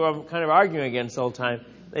amillennialists who I'm kind of arguing against all the time,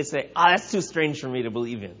 they say, that's too strange for me to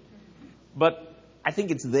believe in. But I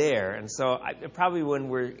think it's there. And so probably when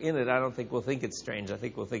we're in it, I don't think we'll think it's strange. I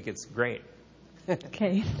think we'll think it's great.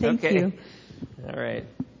 Okay. Thank Okay. you. All right.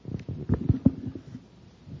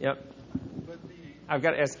 Yep. I've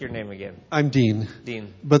got to ask your name again. I'm Dean.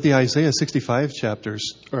 Dean. But the Isaiah 65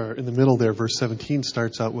 chapters, or in the middle there, verse 17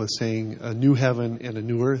 starts out with saying, a new heaven and a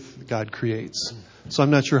new earth God creates. So I'm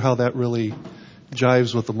not sure how that really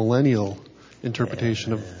jives with the millennial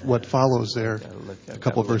interpretation of what follows there a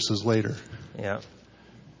couple verses later. Yeah.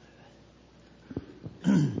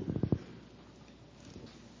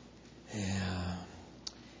 Yeah.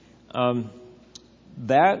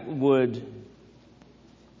 That would...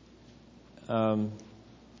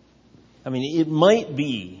 it might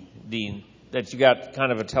be, Dean, that you got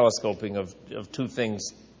kind of a telescoping of two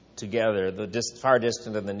things together, the far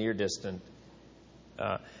distant and the near distant.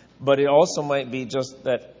 But it also might be just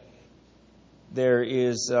that there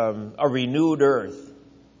is a renewed earth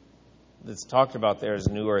that's talked about there as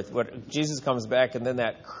new earth. What Jesus comes back, and then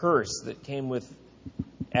that curse that came with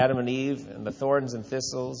Adam and Eve, and the thorns and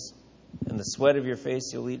thistles, and the sweat of your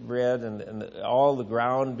face you'll eat bread, and all the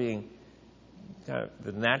ground being... kind of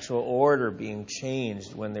the natural order being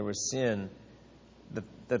changed when there was sin,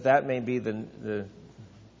 that may be the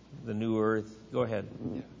new earth. Go ahead.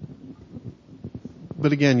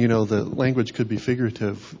 But again, the language could be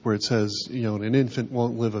figurative, where it says, an infant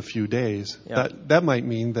won't live a few days. Yeah. That might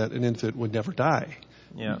mean that an infant would never die.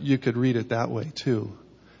 Yeah. You could read it that way too.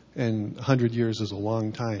 And 100 years is a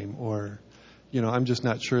long time. Or, I'm just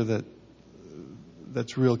not sure that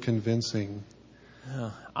that's real convincing.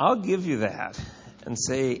 I'll give you that and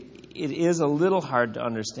say it is a little hard to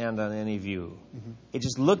understand on any view. Mm-hmm. It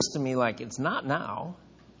just looks to me like it's not now.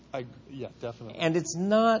 Yeah, definitely. And it's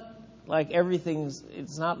not like everything's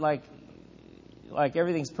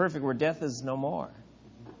perfect where death is no more.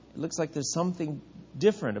 It looks like there's something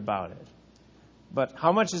different about it. But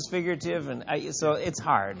how much is figurative? So it's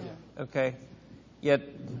hard, okay? Yet,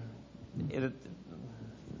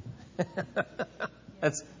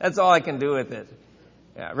 that's all I can do with it.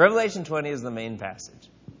 Yeah, Revelation 20 is the main passage.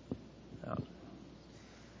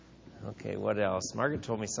 Okay, what else? Margaret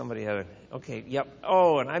told me somebody had okay, yep.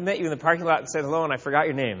 Oh, and I met you in the parking lot and said hello, and I forgot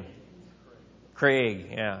your name. Craig,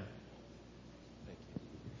 yeah.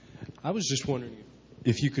 I was just wondering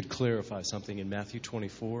if you could clarify something in Matthew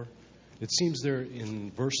 24. It seems there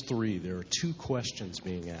in verse 3 there are two questions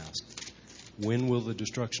being asked. When will the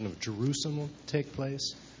destruction of Jerusalem take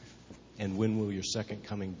place? And when will your second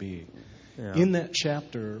coming be? Yeah. In that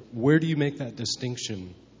chapter, where do you make that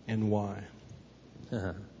distinction and why?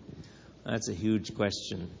 That's a huge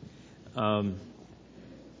question.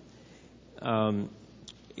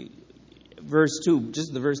 Verse 2,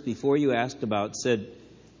 just the verse before you asked about, said,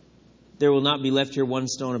 there will not be left here one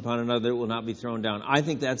stone upon another, it will not be thrown down. I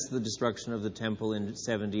think that's the destruction of the temple in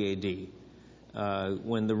 70 AD,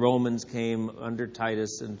 when the Romans came under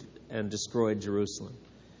Titus and destroyed Jerusalem.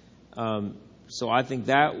 So I think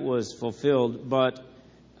that was fulfilled, but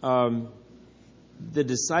the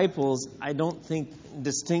disciples, I don't think,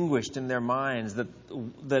 distinguished in their minds that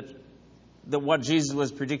what Jesus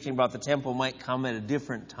was predicting about the temple might come at a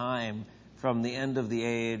different time from the end of the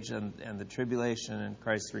age and the tribulation and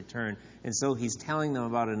Christ's return. And so he's telling them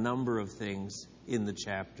about a number of things in the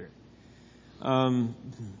chapter.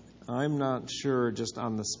 I'm not sure just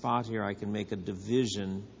on the spot here I can make a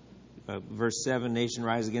division. Verse 7, nation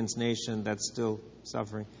rise against nation, that's still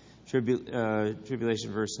suffering.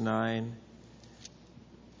 Tribulation, verse 9.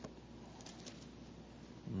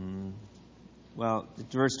 Well,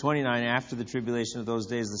 verse 29, after the tribulation of those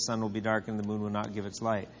days, the sun will be darkened, the moon will not give its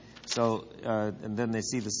light. So, and then they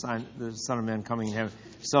see the Son of Man coming in heaven.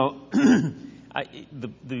 So,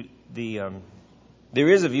 there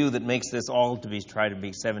is a view that makes this all try to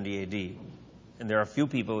be 70 A.D. And there are a few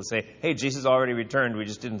people who say, hey, Jesus already returned, we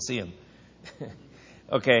just didn't see him.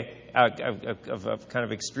 Okay, of kind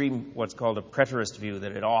of extreme, what's called a preterist view,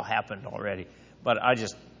 that it all happened already. But I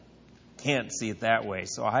just can't see it that way.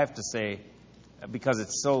 So I have to say, because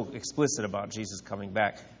it's so explicit about Jesus coming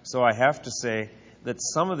back, so I have to say that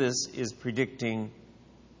some of this is predicting,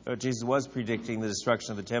 Jesus was predicting the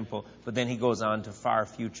destruction of the temple, but then he goes on to far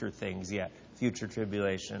future things yet, future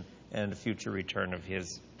tribulation and a future return of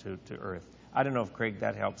his to earth. I don't know if, Craig,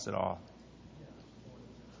 that helps at all.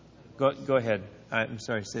 Go ahead. I'm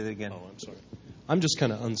sorry, say that again. Oh, I'm sorry. I'm just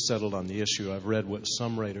kind of unsettled on the issue. I've read what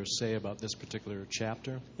some writers say about this particular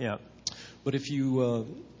chapter. Yeah. But if you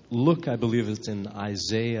look, I believe it's in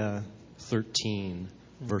Isaiah 13,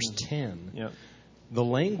 verse 10, Yeah. the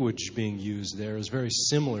language being used there is very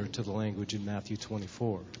similar to the language in Matthew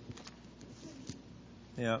 24.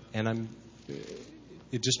 Yeah. And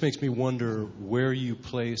it just makes me wonder where you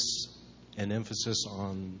place an emphasis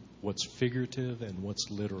on what's figurative and what's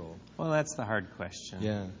literal. Well, that's the hard question.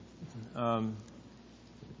 Yeah.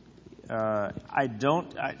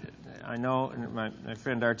 I know my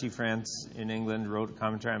friend R.T. France in England wrote a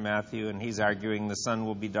commentary on Matthew, and he's arguing the sun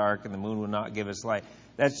will be dark and the moon will not give its light.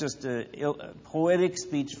 That's just a poetic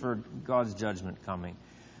speech for God's judgment coming.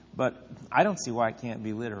 But I don't see why it can't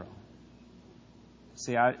be literal.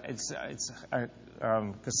 See, because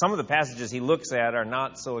some of the passages he looks at are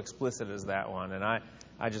not so explicit as that one, and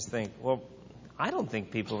I just think, well, I don't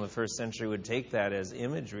think people in the first century would take that as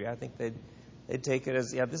imagery. I think they'd take it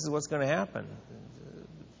as, yeah, this is what's going to happen.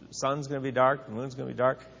 The sun's going to be dark, the moon's going to be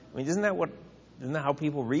dark. I mean, isn't that how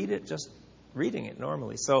people read it? Just reading it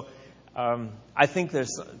normally. So I think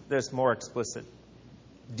there's more explicit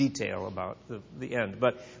detail about the end.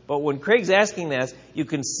 But when Craig's asking this, you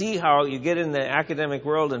can see how you get in the academic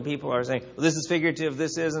world and people are saying, well, this is figurative,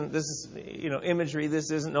 this isn't, this is imagery,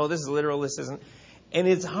 this isn't, no, this is literal, this isn't. And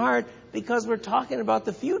it's hard because we're talking about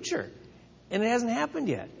the future, and it hasn't happened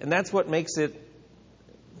yet. And that's what makes it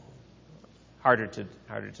harder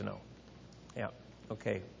to know. Yeah.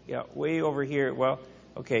 Okay. Yeah. Way over here. Well.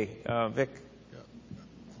 Okay. Vic.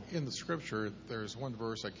 Yeah. In the scripture, there's one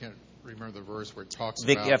verse, I can't remember the verse, where it talks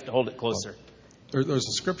Vic, about... you have to hold it closer. There's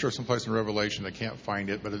a scripture someplace in Revelation, I can't find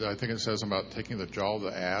it, but I think it says about taking the jaw of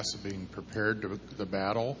the ass and being prepared to the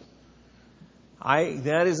battle.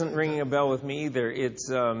 That isn't ringing a bell with me either.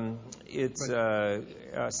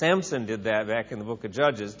 Samson did that back in the book of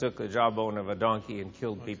Judges, took the jawbone of a donkey and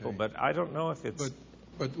killed people, but I don't know if it's...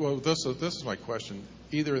 But this is my question.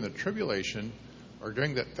 Either in the tribulation or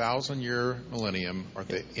during that 1,000-year millennium or at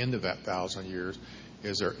the end of that 1,000 years,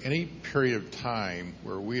 is there any period of time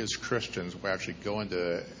where we as Christians will actually go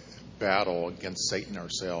into battle against Satan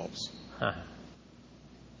ourselves?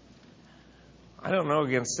 I don't know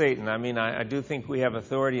against Satan. I mean, I do think we have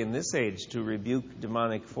authority in this age to rebuke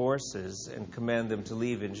demonic forces and command them to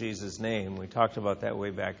leave in Jesus' name. We talked about that way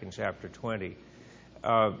back in chapter 20.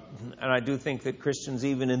 And I do think that Christians,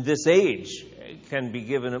 even in this age, can be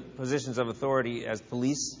given positions of authority as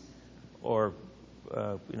police or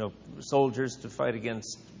soldiers to fight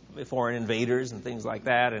against foreign invaders and things like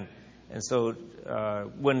that. And so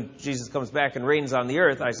when Jesus comes back and reigns on the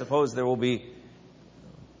earth, I suppose there will be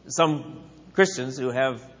some Christians who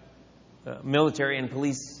have military and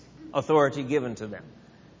police authority given to them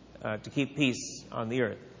to keep peace on the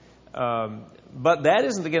earth. But that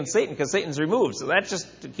isn't against Satan, because Satan's removed. So that's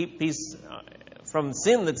just to keep peace from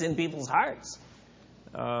sin that's in people's hearts.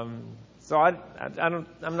 So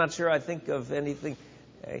I'm not sure I think of anything.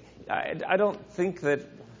 I don't think that,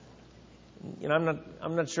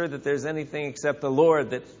 I'm not sure that there's anything except the Lord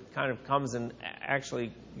that kind of comes and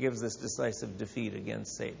actually gives this decisive defeat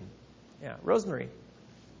against Satan. Yeah, Rosemary.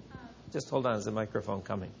 Just hold on, there's a microphone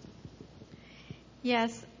coming.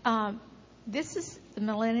 Yes, the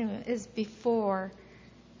millennium is before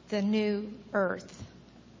the new earth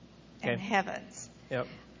and heavens. Yep.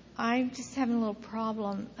 I'm just having a little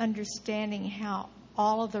problem understanding how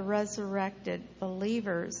all of the resurrected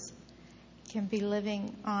believers can be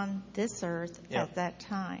living on this earth at that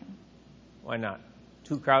time. Why not?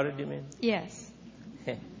 Too crowded, you mean? Yes.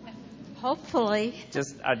 Hopefully.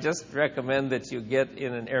 I just recommend that you get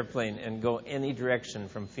in an airplane and go any direction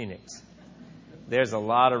from Phoenix. There's a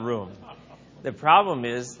lot of room. The problem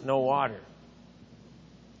is no water.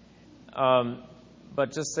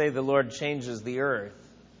 But just say the Lord changes the earth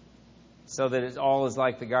so that it all is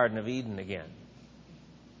like the Garden of Eden again.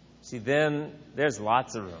 See, then there's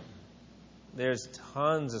lots of room. There's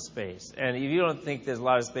tons of space. And if you don't think there's a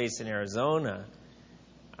lot of space in Arizona,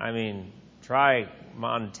 I mean, try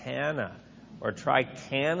Montana or try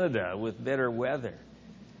Canada with better weather.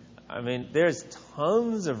 I mean, there's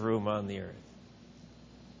tons of room on the earth.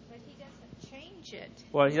 But he doesn't change it.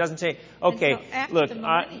 Well, he doesn't change. Okay, Until after look, the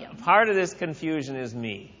millennium. part of this confusion is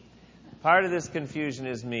me. Part of this confusion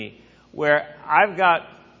is me, where I've got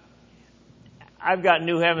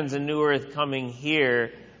new heavens and new earth coming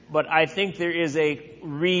here, but I think there is a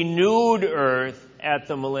renewed earth at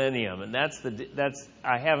the millennium, and that's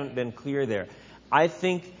I haven't been clear there. I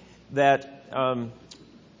think that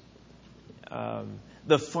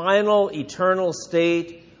the final eternal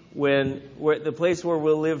state, where the place where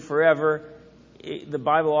we'll live forever, the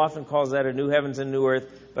Bible often calls that a new heavens and new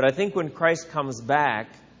earth. But I think when Christ comes back,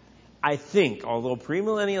 although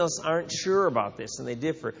premillennialists aren't sure about this and they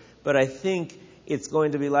differ, but I think it's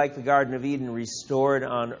going to be like the Garden of Eden, restored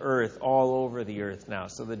on earth, all over the earth now.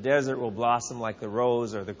 So the desert will blossom like the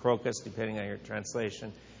rose or the crocus, depending on your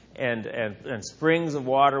translation. And springs of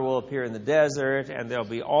water will appear in the desert, and there'll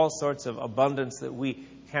be all sorts of abundance that we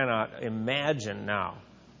cannot imagine now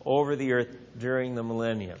over the earth during the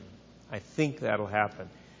millennium. I think that'll happen.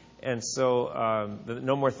 And so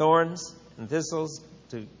no more thorns and thistles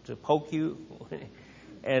to poke you,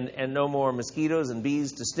 and no more mosquitoes and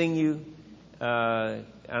bees to sting you. I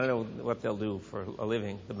don't know what they'll do for a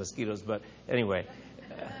living, the mosquitoes, but anyway.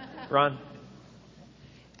 Ron?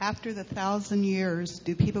 After the 1,000 years,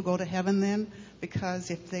 do people go to heaven then?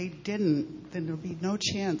 Because if they didn't, then there would be no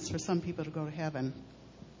chance for some people to go to heaven.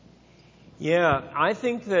 Yeah, I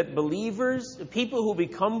think that people who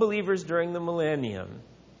become believers during the millennium,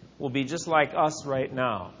 will be just like us right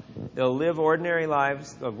now. They'll live ordinary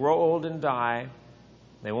lives. They'll grow old and die.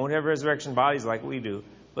 They won't have resurrection bodies like we do.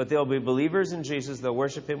 But they'll be believers in Jesus. They'll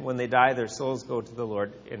worship Him. When they die, their souls go to the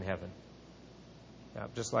Lord in heaven. Yeah,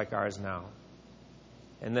 just like ours now.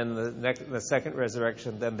 And then the second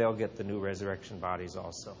resurrection, then they'll get the new resurrection bodies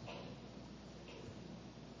also.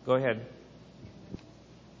 Go ahead.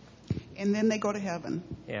 And then they go to heaven.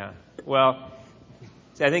 Yeah. Well,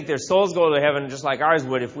 I think their souls go to heaven just like ours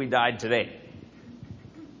would if we died today.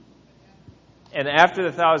 And after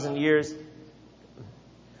the 1,000 years,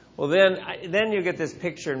 well, then you get this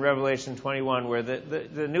picture in Revelation 21 where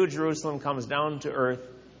the New Jerusalem comes down to earth,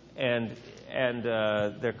 and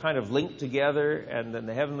they're kind of linked together, and then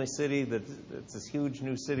the heavenly city, that's this huge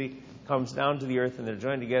new city, comes down to the earth, and they're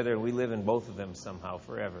joined together, and we live in both of them somehow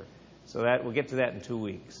forever. So we'll get to that in 2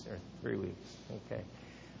 weeks or 3 weeks. Okay.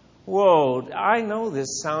 Whoa! I know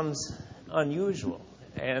this sounds unusual,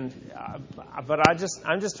 but I'm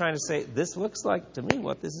just trying to say this looks like to me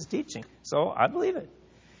what this is teaching. So I believe it.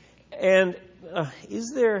 And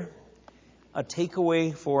is there a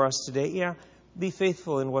takeaway for us today? Yeah. Be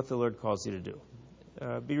faithful in what the Lord calls you to do.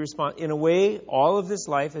 In a way, all of this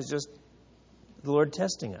life is just the Lord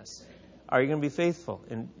testing us. Are you going to be faithful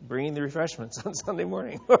in bringing the refreshments on Sunday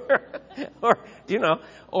morning, or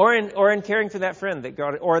in caring for that friend that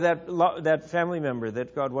God, or that family member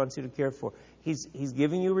that God wants you to care for? He's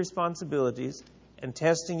giving you responsibilities and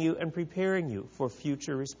testing you and preparing you for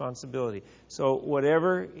future responsibility. So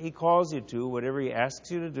whatever He calls you to, whatever He asks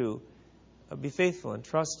you to do, be faithful and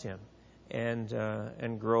trust Him. And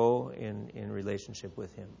grow in relationship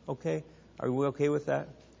with Him. Okay? Are we okay with that?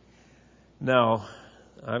 Now,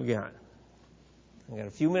 I've got a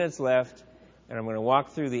few minutes left, and I'm going to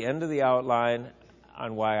walk through the end of the outline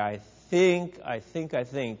on why I think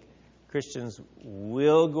Christians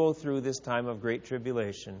will go through this time of great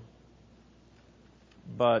tribulation,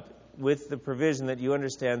 but with the provision that you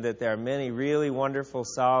understand that there are many really wonderful,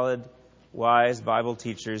 solid, wise Bible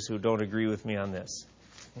teachers who don't agree with me on this.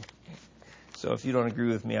 So if you don't agree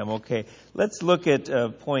with me, I'm okay. Let's look at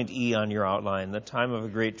point E on your outline, the time of a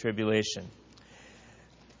great tribulation.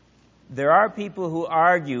 There are people who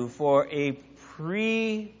argue for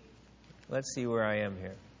let's see where I am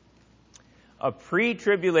here. A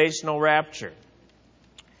pre-tribulational rapture.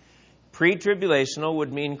 Pre-tribulational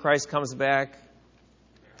would mean Christ comes back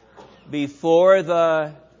before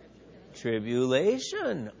the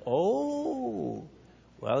tribulation. Oh,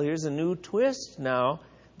 well, here's a new twist now.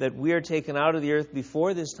 that we are taken out of the earth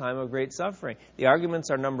before this time of great suffering. The arguments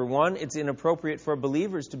are, number one, it's inappropriate for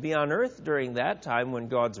believers to be on earth during that time when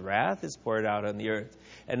God's wrath is poured out on the earth.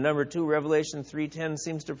 And number two, Revelation 3:10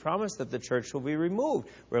 seems to promise that the church will be removed.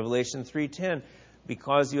 Revelation 3:10,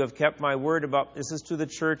 because you have kept my word about, this is to the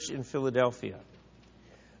church in Philadelphia.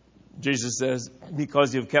 Jesus says,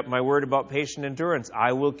 because you've kept my word about patient endurance,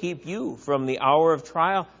 I will keep you from the hour of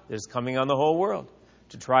trial that is coming on the whole world,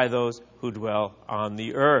 to try those who dwell on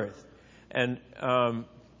the earth. And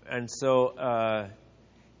so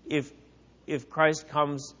if Christ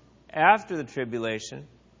comes after the tribulation,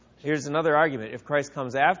 here's another argument. If Christ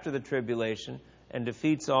comes after the tribulation and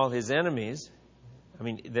defeats all his enemies, I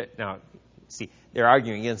mean, now, see, they're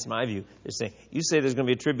arguing against my view. They're saying, you say there's going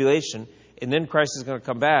to be a tribulation, and then Christ is going to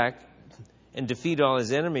come back and defeat all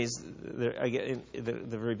his enemies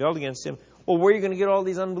that rebelled against him. Well, where are you going to get all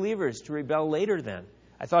these unbelievers to rebel later then?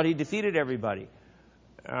 I thought he defeated everybody.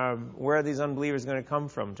 Where are these unbelievers going to come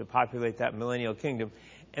from to populate that millennial kingdom?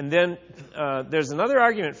 And then there's another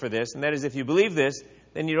argument for this, and that is if you believe this,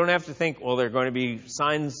 then you don't have to think, well, there are going to be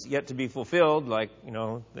signs yet to be fulfilled, like,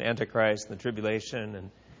 the Antichrist and the tribulation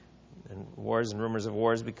and wars and rumors of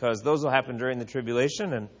wars, because those will happen during the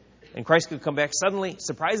tribulation, and Christ could come back suddenly,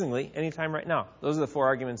 surprisingly, anytime right now. Those are the four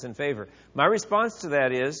arguments in favor. My response to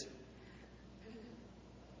that is,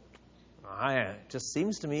 it just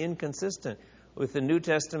seems to me inconsistent with the New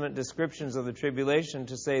Testament descriptions of the tribulation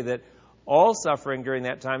to say that all suffering during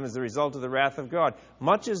that time is the result of the wrath of God.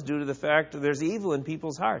 Much is due to the fact that there's evil in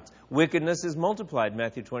people's hearts. Wickedness is multiplied,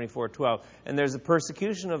 Matthew 24:12. And there's a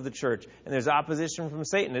persecution of the church. And there's opposition from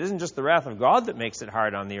Satan. It isn't just the wrath of God that makes it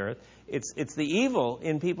hard on the earth. It's the evil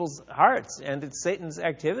in people's hearts. And it's Satan's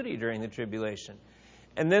activity during the tribulation.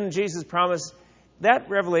 And then Jesus promised, that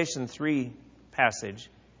Revelation 3 passage,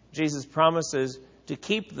 Jesus promises to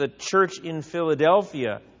keep the church in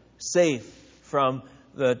Philadelphia safe from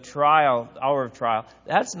the hour of trial.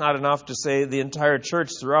 That's not enough to say the entire church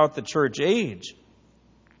throughout the church age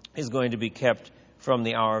is going to be kept from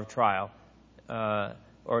the hour of trial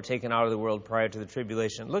or taken out of the world prior to the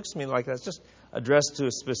tribulation. It looks to me like that's just addressed to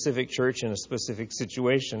a specific church in a specific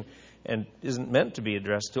situation and isn't meant to be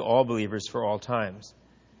addressed to all believers for all times.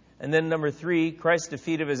 And then number three, Christ's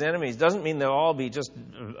defeat of his enemies doesn't mean they'll all be just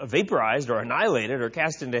vaporized or annihilated or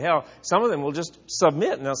cast into hell. Some of them will just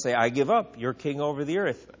submit and they'll say, I give up. You're king over the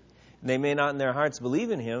earth. And they may not in their hearts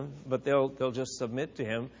believe in him, but they'll just submit to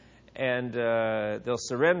him and they'll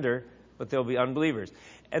surrender, but they'll be unbelievers.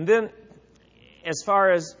 And then as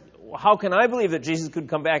far as how can I believe that Jesus could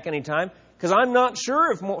come back anytime? Because I'm not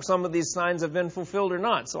sure if some of these signs have been fulfilled or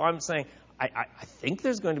not. So I'm saying, I think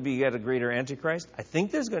there's going to be yet a greater Antichrist. I think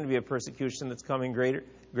there's going to be a persecution that's coming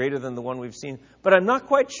greater than the one we've seen. But I'm not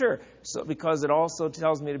quite sure, because it also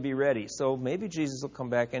tells me to be ready. So maybe Jesus will come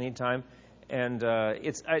back anytime. And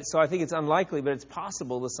so I think it's unlikely, but it's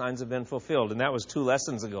possible the signs have been fulfilled. And that was 2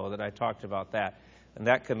 lessons ago that I talked about that. And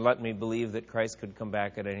that can let me believe that Christ could come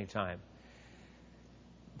back at any time.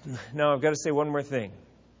 Now, I've got to say one more thing.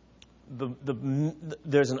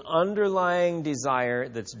 There's an underlying desire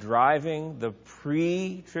that's driving the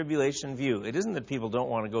pre-tribulation view. It isn't that people don't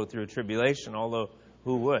want to go through tribulation, although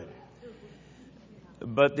who would?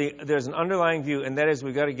 But there's an underlying view, and that is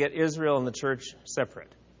we've got to get Israel and the church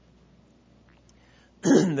separate.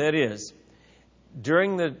 That is,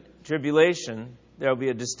 during the tribulation, there will be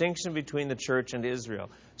a distinction between the church and Israel.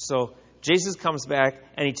 So Jesus comes back,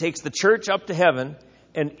 and he takes the church up to heaven,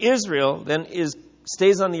 and Israel then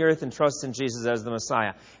stays on the earth and trusts in Jesus as the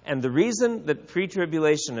Messiah. And the reason that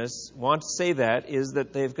pre-tribulationists want to say that is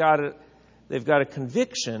that they've got a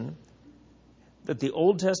conviction that the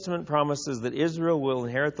Old Testament promises that Israel will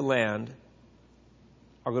inherit the land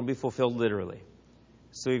are going to be fulfilled literally.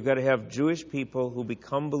 So you've got to have Jewish people who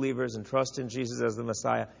become believers and trust in Jesus as the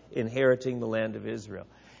Messiah inheriting the land of Israel.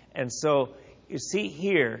 And so you see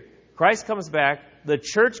here, Christ comes back, the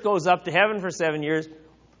church goes up to heaven for 7 years.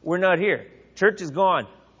 We're not here. Church is gone.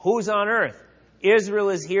 Who's on earth? Israel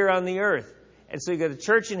is here on the earth. And so you've got a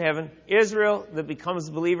church in heaven, Israel that becomes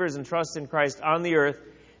believers and trust in Christ on the earth.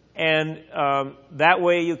 And that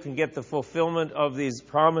way you can get the fulfillment of these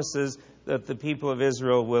promises that the people of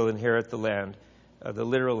Israel will inherit the land, the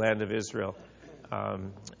literal land of Israel,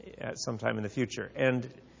 at some time in the future. And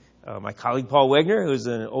my colleague Paul Wegner, who's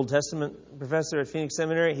an Old Testament professor at Phoenix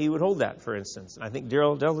Seminary, he would hold that, for instance. I think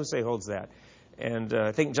Daryl Del Husay holds that. And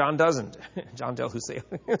I think John doesn't. John Del Husay.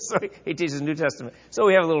 So he teaches New Testament. So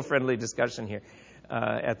we have a little friendly discussion here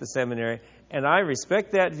at the seminary. And I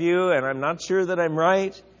respect that view, and I'm not sure that I'm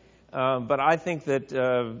right. But I think that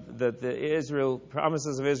the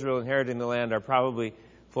promises of Israel inheriting the land are probably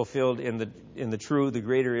fulfilled in the true, the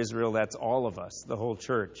greater Israel. That's all of us, the whole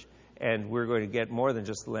church. And we're going to get more than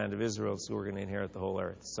just the land of Israel, so we're going to inherit the whole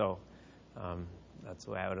earth. So that's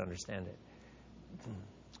the way I would understand it.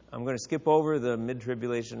 I'm going to skip over the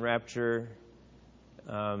mid-tribulation rapture,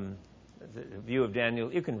 the view of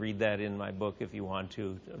Daniel. You can read that in my book if you want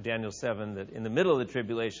to. Daniel 7, that in the middle of the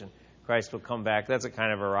tribulation, Christ will come back. That's a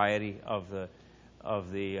kind of variety of the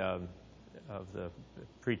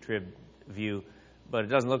pre-trib view, but it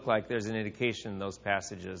doesn't look like there's an indication in those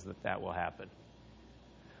passages that will happen.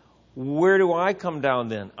 Where do I come down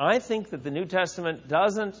then? I think that the New Testament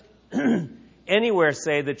doesn't anywhere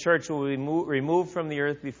say the church will be removed from the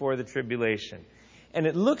earth before the tribulation. And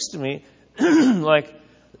it looks to me like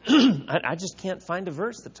I just can't find a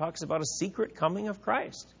verse that talks about a secret coming of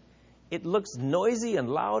Christ. It looks noisy and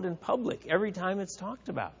loud and public every time it's talked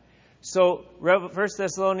about. So 1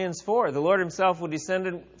 Thessalonians 4, the Lord himself will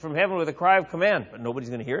descend from heaven with a cry of command, but nobody's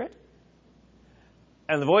going to hear it.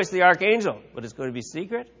 And the voice of the archangel, but it's going to be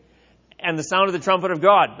secret. And the sound of the trumpet of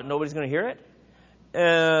God, but nobody's going to hear it.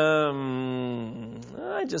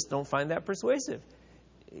 I just don't find that persuasive.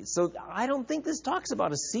 So I don't think this talks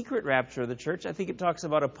about a secret rapture of the church. I think it talks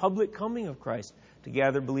about a public coming of Christ to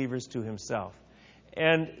gather believers to himself.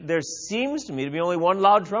 And there seems to me to be only one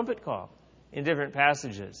loud trumpet call in different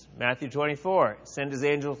passages. Matthew 24, send his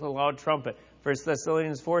angel with a loud trumpet. 1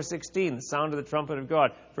 Thessalonians 4:16, the sound of the trumpet of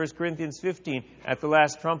God. 1 Corinthians 15, at the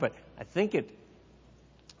last trumpet. I think it's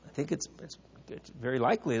very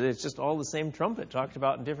likely that it's just all the same trumpet talked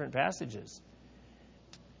about in different passages.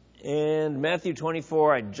 And Matthew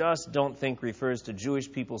 24, I just don't think refers to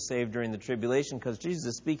Jewish people saved during the tribulation, because Jesus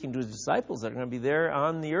is speaking to his disciples that are going to be there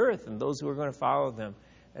on the earth and those who are going to follow them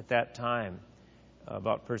at that time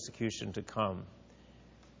about persecution to come.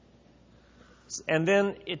 And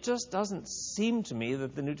then it just doesn't seem to me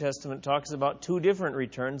that the New Testament talks about two different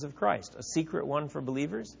returns of Christ, a secret one for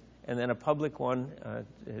believers and then a public one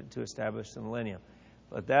to establish the millennium.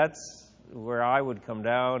 But that's where I would come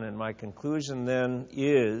down, and my conclusion then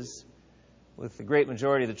is, with the great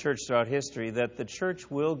majority of the church throughout history, that the church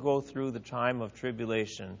will go through the time of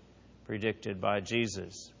tribulation predicted by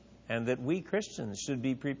Jesus, and that we Christians should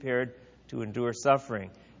be prepared to endure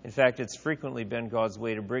suffering. In fact, it's frequently been God's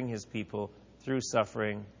way to bring his people through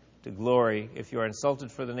suffering to glory. If you are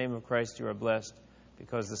insulted for the name of Christ, you are blessed,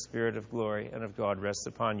 because the Spirit of glory and of God rests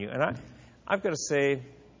upon you. And I've got to say,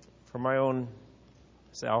 for my own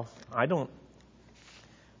self, I don't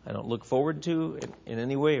look forward to in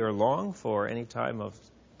any way or long for any time of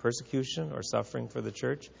persecution or suffering for the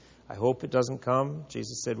church. I hope it doesn't come.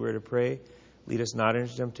 Jesus said we're to pray, lead us not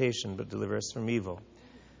into temptation, but deliver us from evil.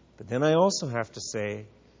 But then I also have to say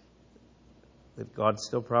that God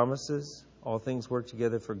still promises all things work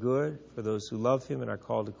together for good for those who love him and are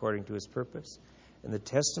called according to his purpose. And the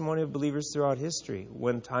testimony of believers throughout history,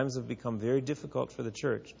 when times have become very difficult for the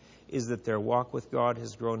church, is that their walk with God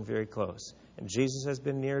has grown very close. And Jesus has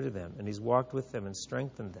been near to them, and he's walked with them and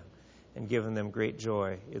strengthened them and given them great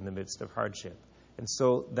joy in the midst of hardship. And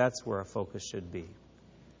so that's where our focus should be.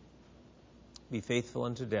 Be faithful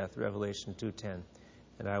unto death, Revelation 2:10,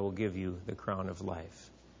 and I will give you the crown of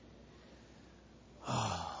life.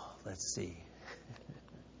 Oh, let's see.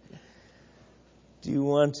 Do you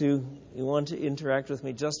want to interact with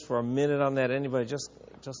me just for a minute on that? Anybody? Just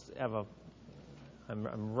have a.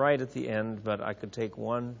 I'm right at the end, but I could take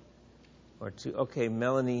one or two. Okay,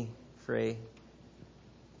 Melanie Frey.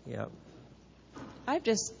 Yeah. I've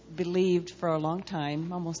just believed for a long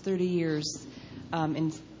time, almost 30 years,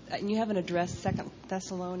 and you haven't addressed 2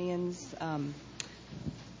 Thessalonians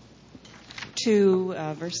 2,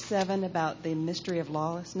 verse 7, about the mystery of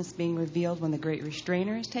lawlessness being revealed when the great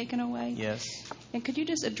restrainer is taken away. Yes. And could you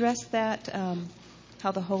just address that,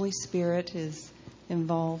 how the Holy Spirit is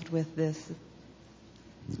involved with this?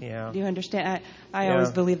 Yeah. Do you understand? I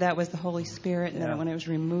always believed that was the Holy Spirit, and then when it was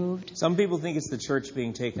removed. Some people think it's the church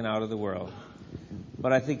being taken out of the world.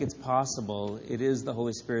 But I think it's possible it is the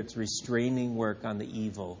Holy Spirit's restraining work on the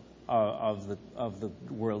evil of the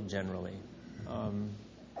world generally.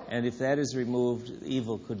 And if that is removed,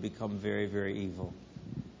 evil could become very, very evil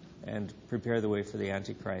and prepare the way for the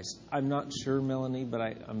Antichrist. I'm not sure, Melanie, but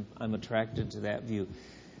I'm attracted to that view.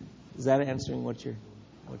 Is that answering what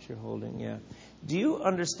you're holding? Yeah. Do you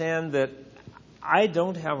understand that I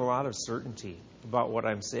don't have a lot of certainty about what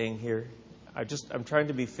I'm saying here? I'm trying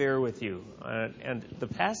to be fair with you. And the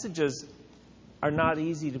passages are not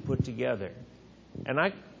easy to put together. And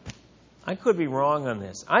I could be wrong on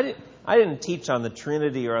this. I didn't teach on the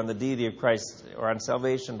Trinity or on the deity of Christ or on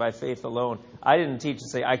salvation by faith alone. I didn't teach to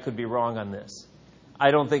say I could be wrong on this. I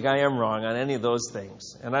don't think I am wrong on any of those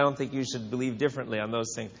things. And I don't think you should believe differently on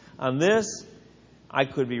those things. On this, I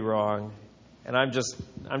could be wrong. And I'm just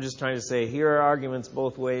trying to say, here are arguments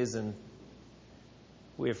both ways, and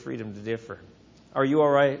we have freedom to differ. Are you all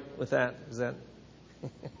right with that? Is that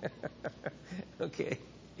okay?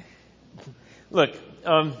 Look,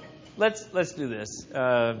 let's do this.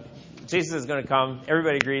 Jesus is going to come.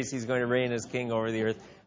 Everybody agrees he's going to reign as king over the earth.